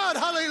God.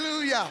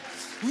 Hallelujah.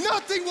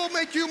 Nothing will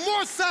make you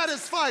more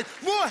satisfied,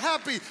 more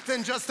happy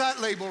than just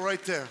that label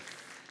right there.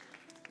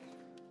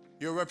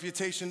 Your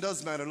reputation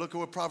does matter. Look at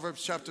what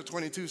Proverbs chapter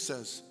 22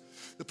 says.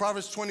 The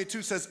Proverbs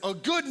 22 says, a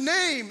good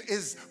name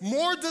is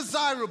more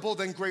desirable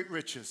than great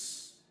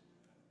riches.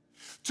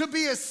 To be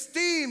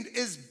esteemed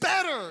is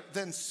better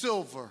than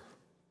silver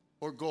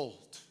or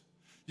gold.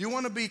 You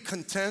want to be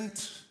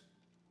content?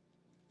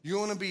 You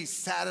want to be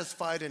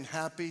satisfied and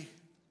happy?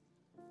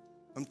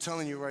 I'm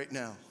telling you right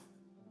now,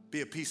 be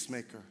a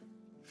peacemaker.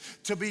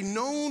 To be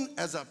known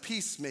as a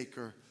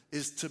peacemaker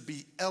is to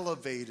be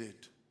elevated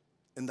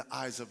in the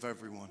eyes of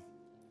everyone.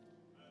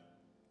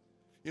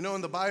 You know,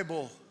 in the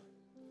Bible,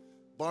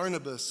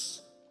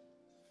 Barnabas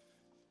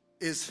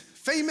is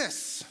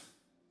famous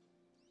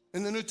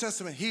in the New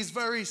Testament. He's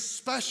very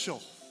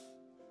special.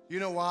 You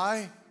know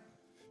why?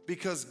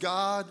 Because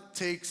God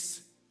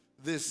takes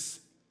this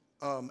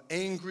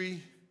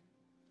angry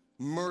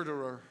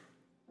murderer,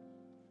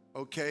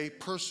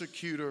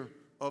 persecutor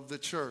of the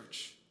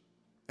church,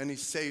 and he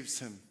saves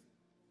him.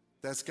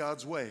 That's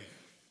God's way,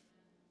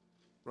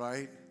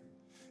 right?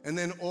 And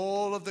then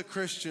all of the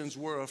Christians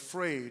were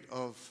afraid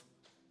of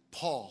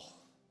Paul,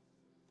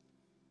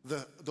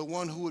 the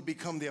one who would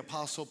become the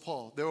Apostle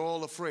Paul. They're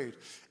all afraid.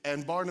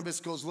 And Barnabas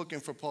goes looking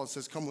for Paul and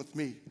says, come with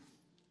me.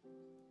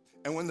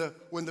 And when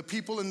the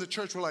people in the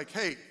church were like,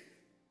 hey,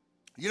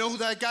 you know who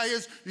that guy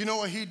is? You know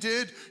what he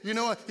did? You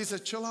know what? He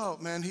said, chill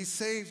out, man. He's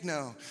saved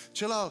now.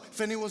 Chill out. If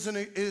anyone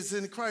is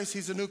in Christ,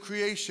 he's a new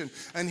creation.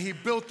 And he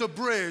built a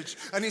bridge.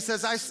 And he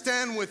says, I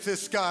stand with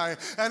this guy.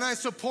 And I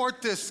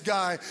support this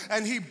guy.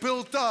 And he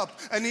built up.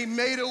 And he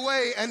made a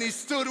way. And he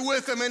stood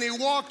with him. And he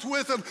walked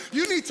with him.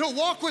 You need to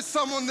walk with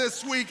someone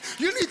this week.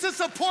 You need to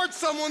support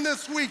someone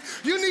this week.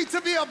 You need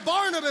to be a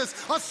Barnabas,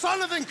 a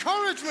son of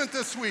encouragement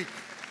this week.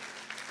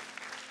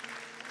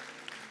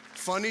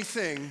 Funny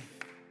thing.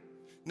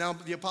 Now,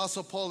 the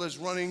Apostle Paul is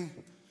running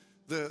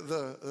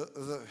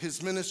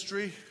his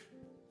ministry,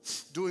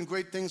 doing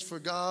great things for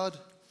God.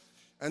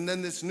 And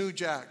then this new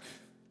jack,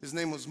 his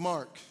name was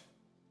Mark,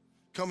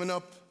 coming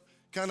up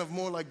kind of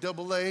more like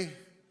double A,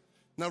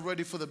 not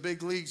ready for the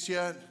big leagues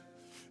yet.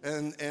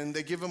 And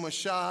they give him a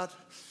shot.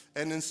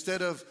 And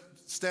instead of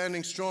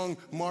standing strong,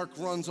 Mark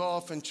runs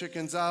off and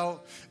chickens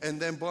out. And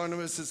then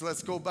Barnabas says,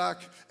 let's go back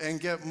and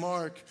get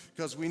Mark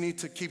because we need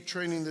to keep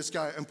training this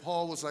guy. And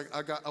Paul was like,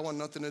 I want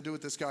nothing to do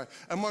with this guy.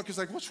 And Mark is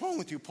like, what's wrong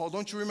with you, Paul?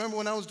 Don't you remember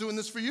when I was doing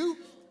this for you?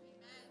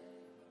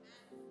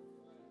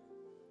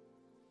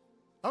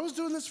 I was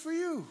doing this for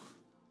you.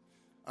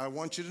 I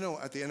want you to know,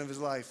 at the end of his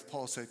life,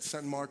 Paul said,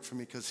 send Mark for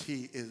me because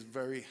he is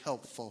very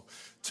helpful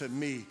to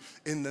me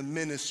in the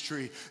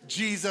ministry.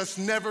 Jesus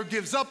never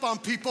gives up on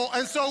people,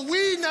 and so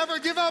we never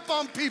give up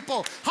on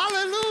people.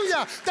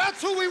 Hallelujah.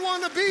 That's who we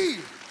want to be.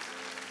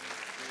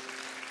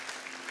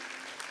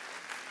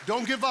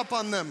 Don't give up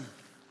on them.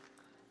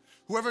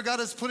 Whoever God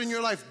has put in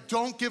your life,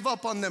 don't give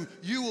up on them.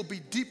 You will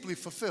be deeply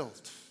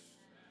fulfilled.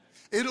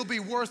 It'll be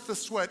worth the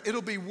sweat.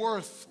 It'll be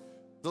worth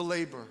the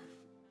labor.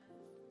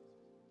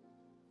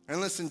 And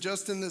listen,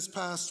 just in this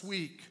past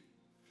week,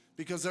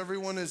 because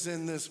everyone is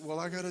in this, well,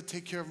 I got to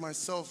take care of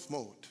myself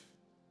mode.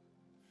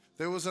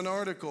 There was an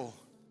article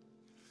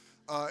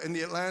in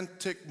the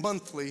Atlantic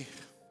Monthly.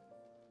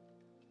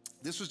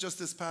 This was just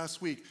this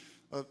past week.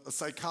 A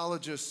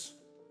psychologist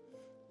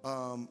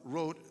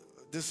wrote,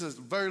 this is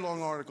a very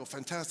long article,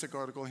 fantastic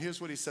article. And here's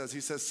what he says.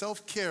 He says,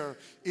 self-care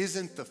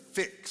isn't the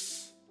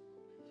fix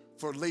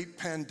for late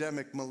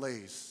pandemic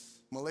malaise.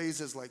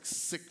 Malaise is like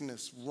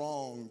sickness,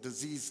 wrong,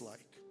 disease-like,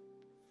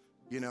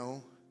 you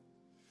know?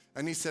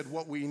 And he said,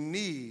 what we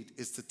need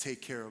is to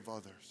take care of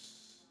others.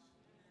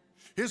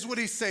 Here's what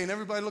he's saying.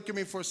 Everybody look at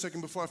me for a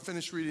second before I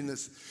finish reading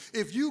this.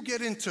 If you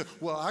get into,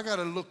 well, I got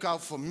to look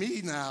out for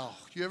me now.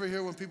 You ever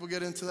hear when people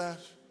get into that?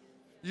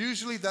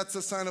 Usually that's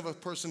a sign of a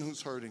person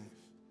who's hurting.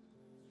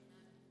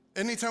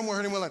 Anytime we're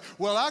hurting, we're like,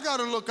 well, I got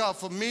to look out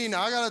for me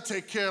now. I got to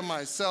take care of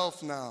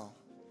myself now.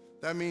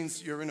 That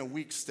means you're in a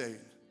weak state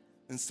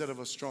instead of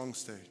a strong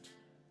state.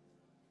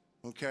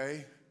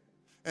 Okay?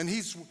 And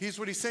he's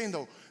what he's saying,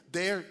 though.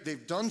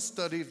 They've done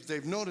studies.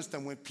 They've noticed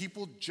that when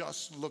people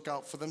just look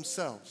out for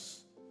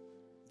themselves,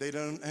 they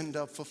don't end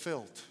up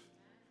fulfilled.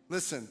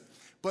 Listen,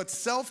 but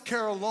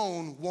self-care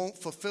alone won't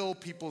fulfill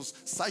people's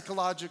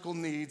psychological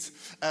needs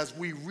as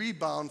we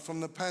rebound from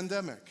the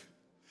pandemic.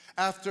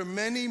 After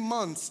many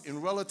months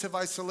in relative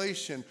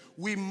isolation,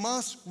 we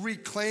must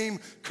reclaim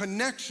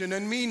connection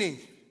and meaning.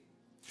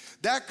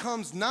 That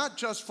comes not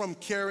just from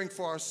caring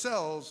for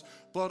ourselves,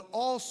 but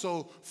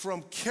also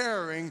from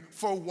caring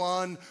for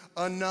one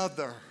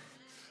another.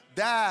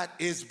 That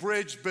is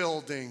bridge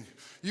building.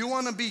 You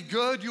want to be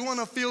good? You want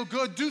to feel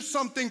good? Do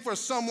something for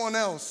someone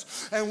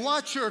else and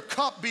watch your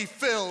cup be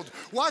filled.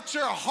 Watch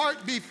your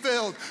heart be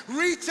filled.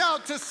 Reach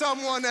out to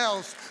someone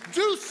else.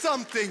 Do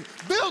something.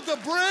 Build a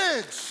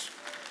bridge.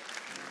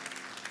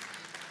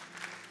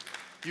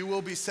 You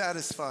will be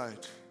satisfied.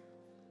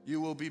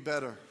 You will be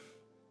better.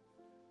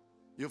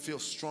 You'll feel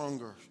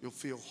stronger. You'll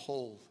feel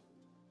whole.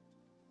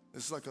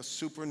 It's like a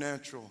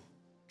supernatural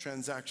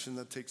transaction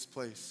that takes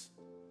place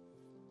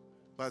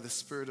by the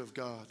Spirit of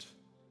God.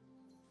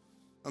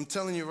 I'm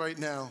telling you right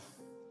now,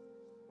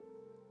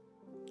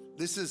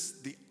 this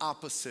is the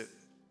opposite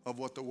of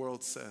what the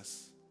world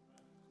says.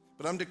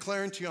 But I'm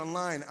declaring to you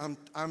online,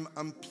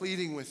 I'm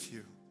pleading with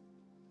you.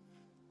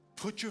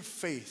 Put your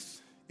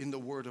faith in the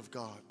Word of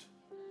God.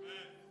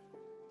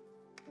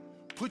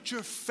 Put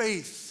your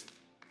faith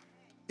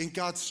in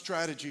God's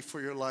strategy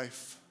for your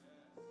life.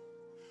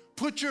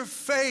 Put your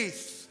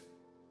faith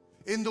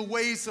in the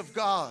ways of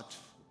God.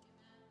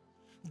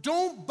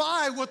 Don't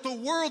buy what the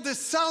world is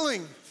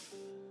selling.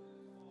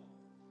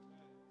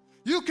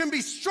 You can be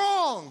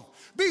strong.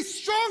 Be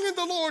strong in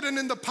the Lord and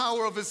in the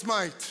power of His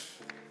might.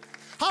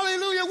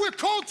 Hallelujah. We're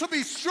called to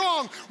be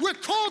strong. We're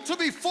called to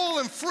be full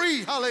and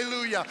free.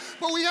 Hallelujah.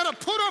 But we got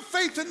to put our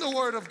faith in the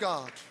Word of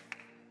God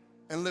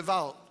and live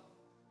out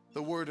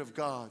the Word of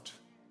God.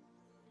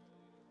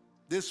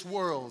 This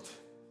world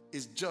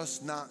is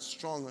just not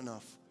strong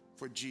enough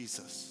for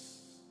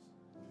Jesus.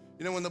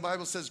 You know, when the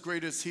Bible says,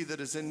 greater is He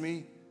that is in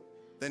me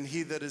than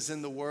he that is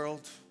in the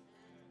world,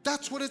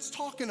 that's what it's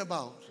talking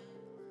about.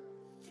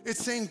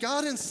 It's saying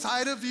God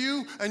inside of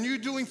you and you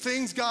doing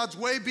things God's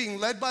way, being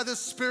led by the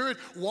Spirit,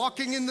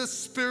 walking in the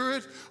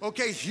Spirit,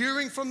 okay,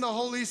 hearing from the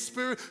Holy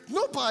Spirit.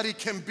 Nobody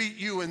can beat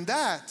you in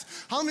that.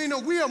 How many know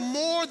we are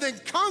more than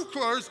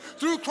conquerors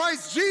through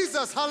Christ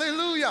Jesus?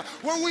 Hallelujah.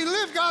 When we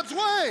live God's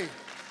way.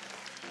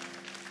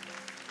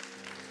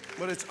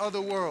 But it's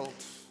other world.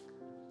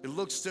 It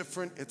looks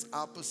different, it's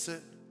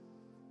opposite,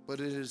 but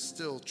it is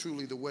still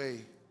truly the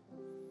way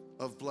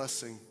of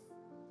blessing.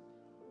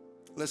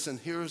 Listen,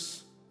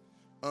 here's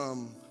I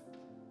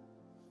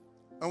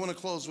want to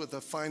close with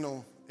a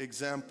final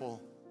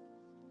example.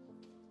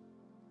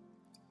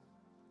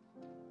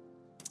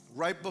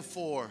 Right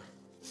before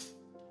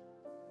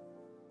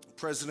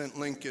President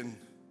Lincoln,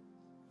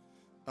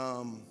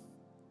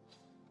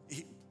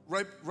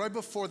 right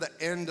before the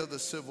end of the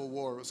Civil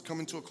War, it was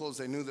coming to a close,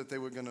 they knew that they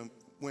were going to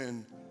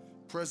win.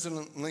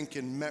 President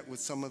Lincoln met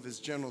with some of his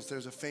generals.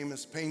 There's a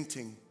famous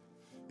painting.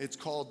 It's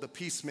called The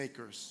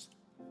Peacemakers.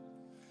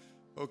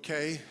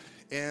 Okay?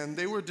 And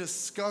they were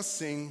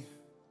discussing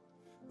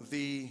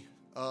the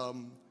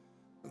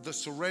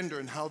surrender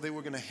and how they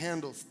were going to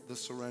handle the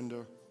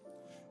surrender.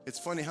 It's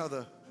funny how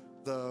the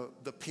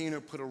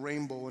painter put a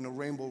rainbow, and a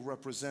rainbow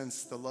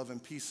represents the love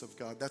and peace of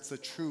God. That's the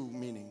true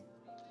meaning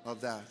of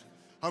that.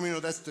 How many know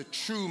that's the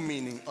true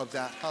meaning of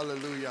that?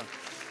 Hallelujah.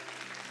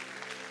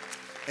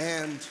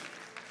 And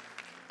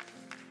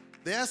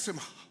they asked him,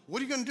 what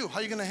are you going to do? How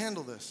are you going to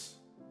handle this?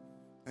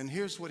 And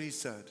here's what he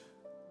said.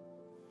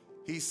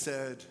 He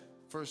said,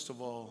 first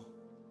of all,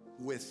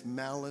 with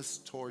malice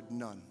toward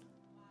none.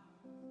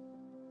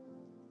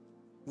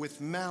 With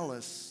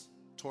malice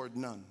toward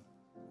none.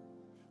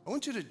 I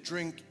want you to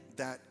drink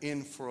that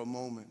in for a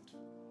moment.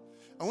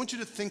 I want you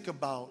to think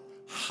about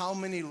how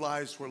many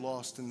lives were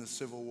lost in the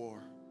Civil War.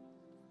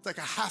 It's like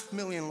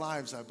 500,000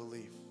 lives, I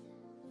believe.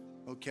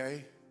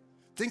 Okay?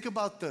 Think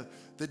about the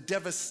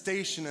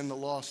devastation and the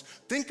loss.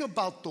 Think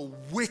about the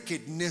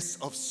wickedness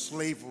of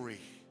slavery.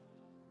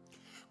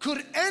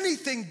 Could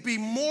anything be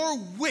more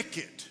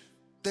wicked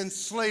than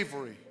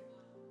slavery?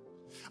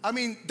 I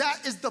mean,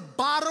 that is the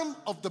bottom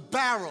of the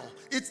barrel.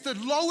 It's the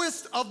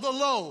lowest of the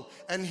low.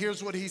 And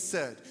here's what he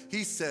said.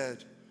 He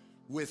said,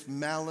 with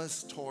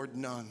malice toward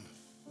none.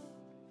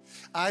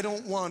 I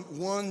don't want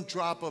one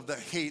drop of the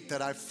hate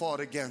that I fought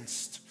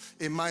against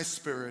in my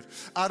spirit.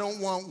 I don't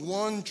want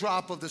one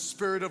drop of the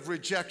spirit of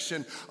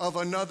rejection of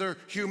another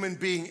human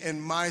being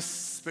in my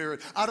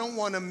spirit. I don't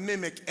want to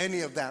mimic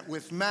any of that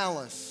with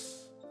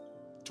malice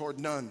toward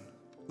none.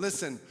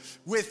 Listen,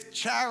 with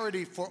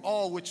charity for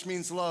all, which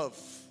means love.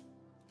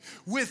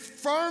 With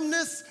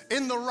firmness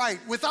in the right,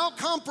 without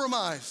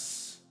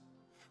compromise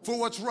for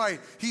what's right.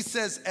 He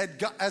says,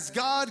 as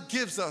God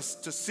gives us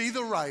to see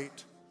the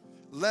right,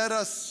 let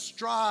us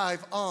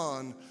strive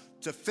on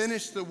to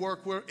finish the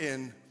work we're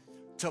in,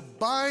 to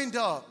bind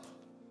up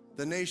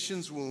the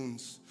nation's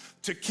wounds,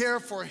 to care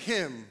for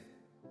him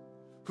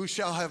who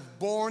shall have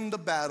borne the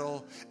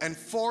battle, and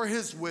for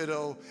his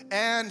widow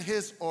and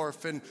his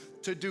orphan,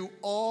 to do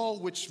all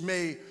which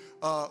may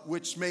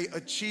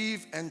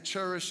achieve and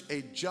cherish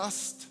a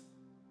just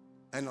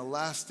and a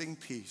lasting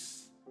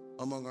peace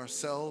among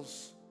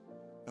ourselves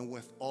and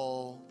with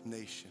all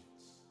nations.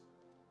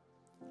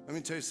 Let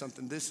me tell you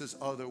something, this is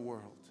other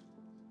world.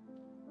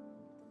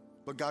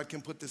 But God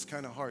can put this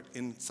kind of heart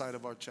inside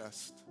of our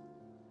chest.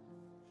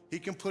 He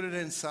can put it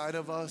inside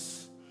of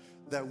us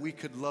that we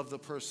could love the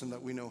person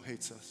that we know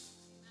hates us.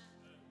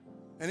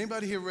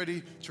 Anybody here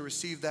ready to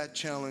receive that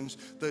challenge,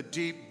 the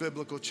deep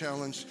biblical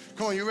challenge?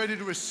 Come on, you ready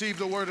to receive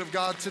the word of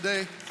God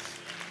today?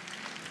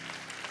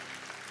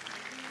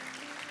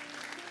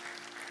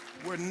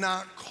 We're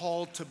not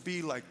called to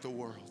be like the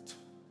world.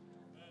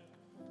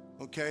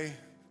 Okay?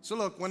 So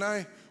look, when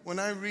I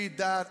read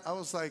that, I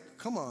was like,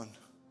 come on.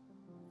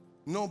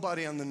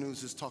 Nobody on the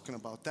news is talking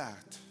about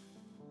that.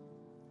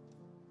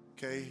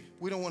 Okay?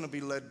 We don't want to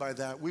be led by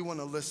that. We want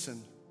to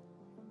listen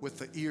with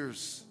the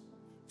ears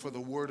for the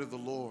word of the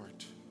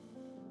Lord.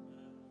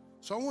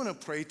 So I want to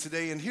pray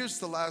today, and here's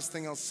the last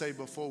thing I'll say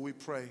before we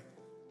pray.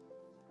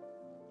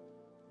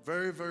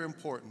 Very, very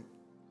important.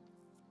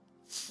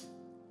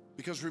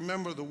 Because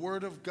remember, the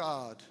word of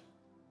God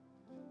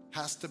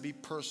has to be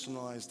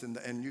personalized in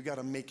the end. You got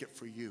to make it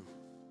for you.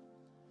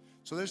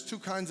 So there's two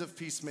kinds of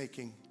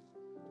peacemaking.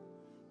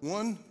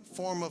 One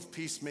form of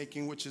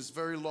peacemaking, which is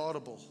very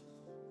laudable,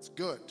 it's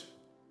good,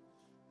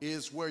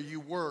 is where you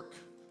work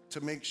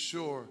to make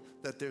sure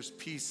that there's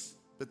peace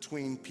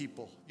between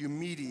people. You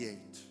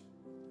mediate.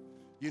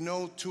 You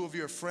know two of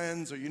your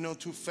friends, or you know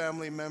two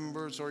family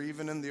members, or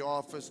even in the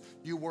office,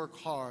 you work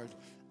hard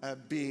at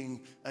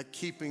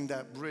keeping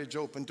that bridge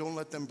open. Don't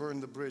let them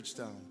burn the bridge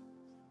down.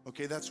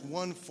 Okay, that's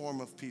one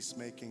form of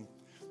peacemaking.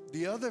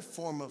 The other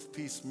form of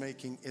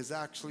peacemaking is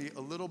actually a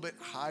little bit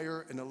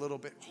higher and a little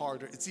bit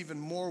harder. It's even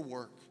more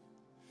work.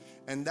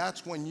 And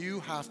that's when you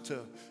have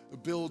to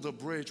build a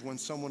bridge when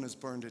someone has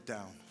burned it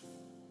down.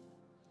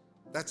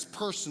 That's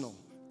personal.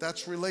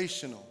 That's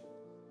relational.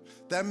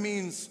 That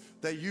means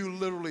that you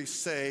literally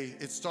say,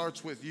 it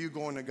starts with you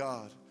going to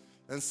God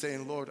and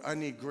saying, Lord, I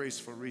need grace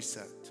for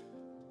reset.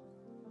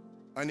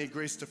 I need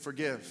grace to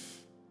forgive.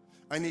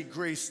 I need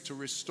grace to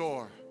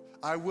restore.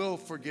 I will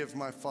forgive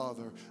my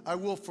father. I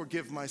will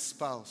forgive my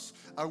spouse.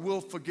 I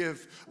will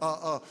forgive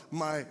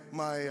my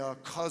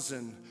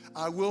cousin.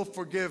 I will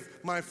forgive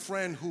my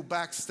friend who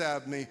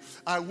backstabbed me.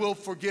 I will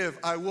forgive.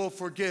 I will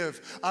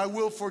forgive. I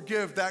will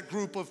forgive that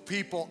group of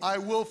people. I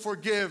will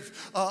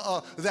forgive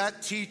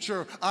that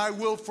teacher. I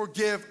will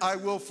forgive. I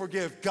will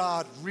forgive.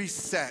 God,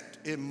 reset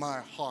in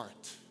my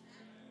heart.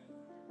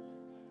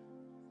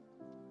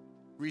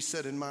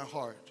 Reset in my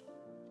heart.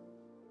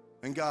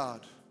 And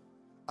God,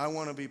 I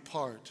want to be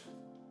part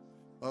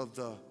of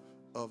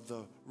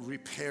the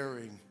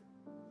repairing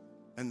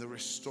and the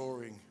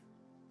restoring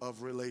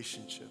of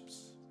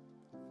relationships.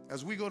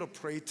 As we go to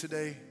pray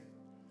today,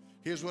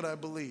 here's what I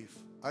believe.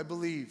 I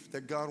believe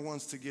that God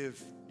wants to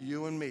give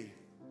you and me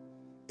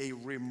a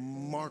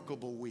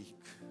remarkable week.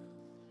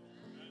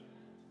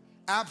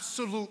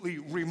 Absolutely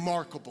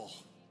remarkable.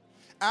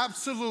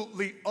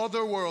 Absolutely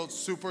otherworld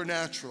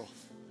supernatural.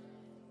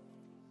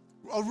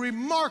 A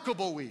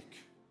remarkable week.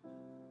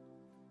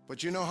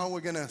 But you know how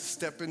we're going to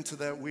step into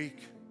that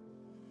week?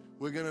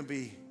 We're going to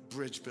be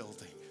bridge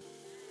building.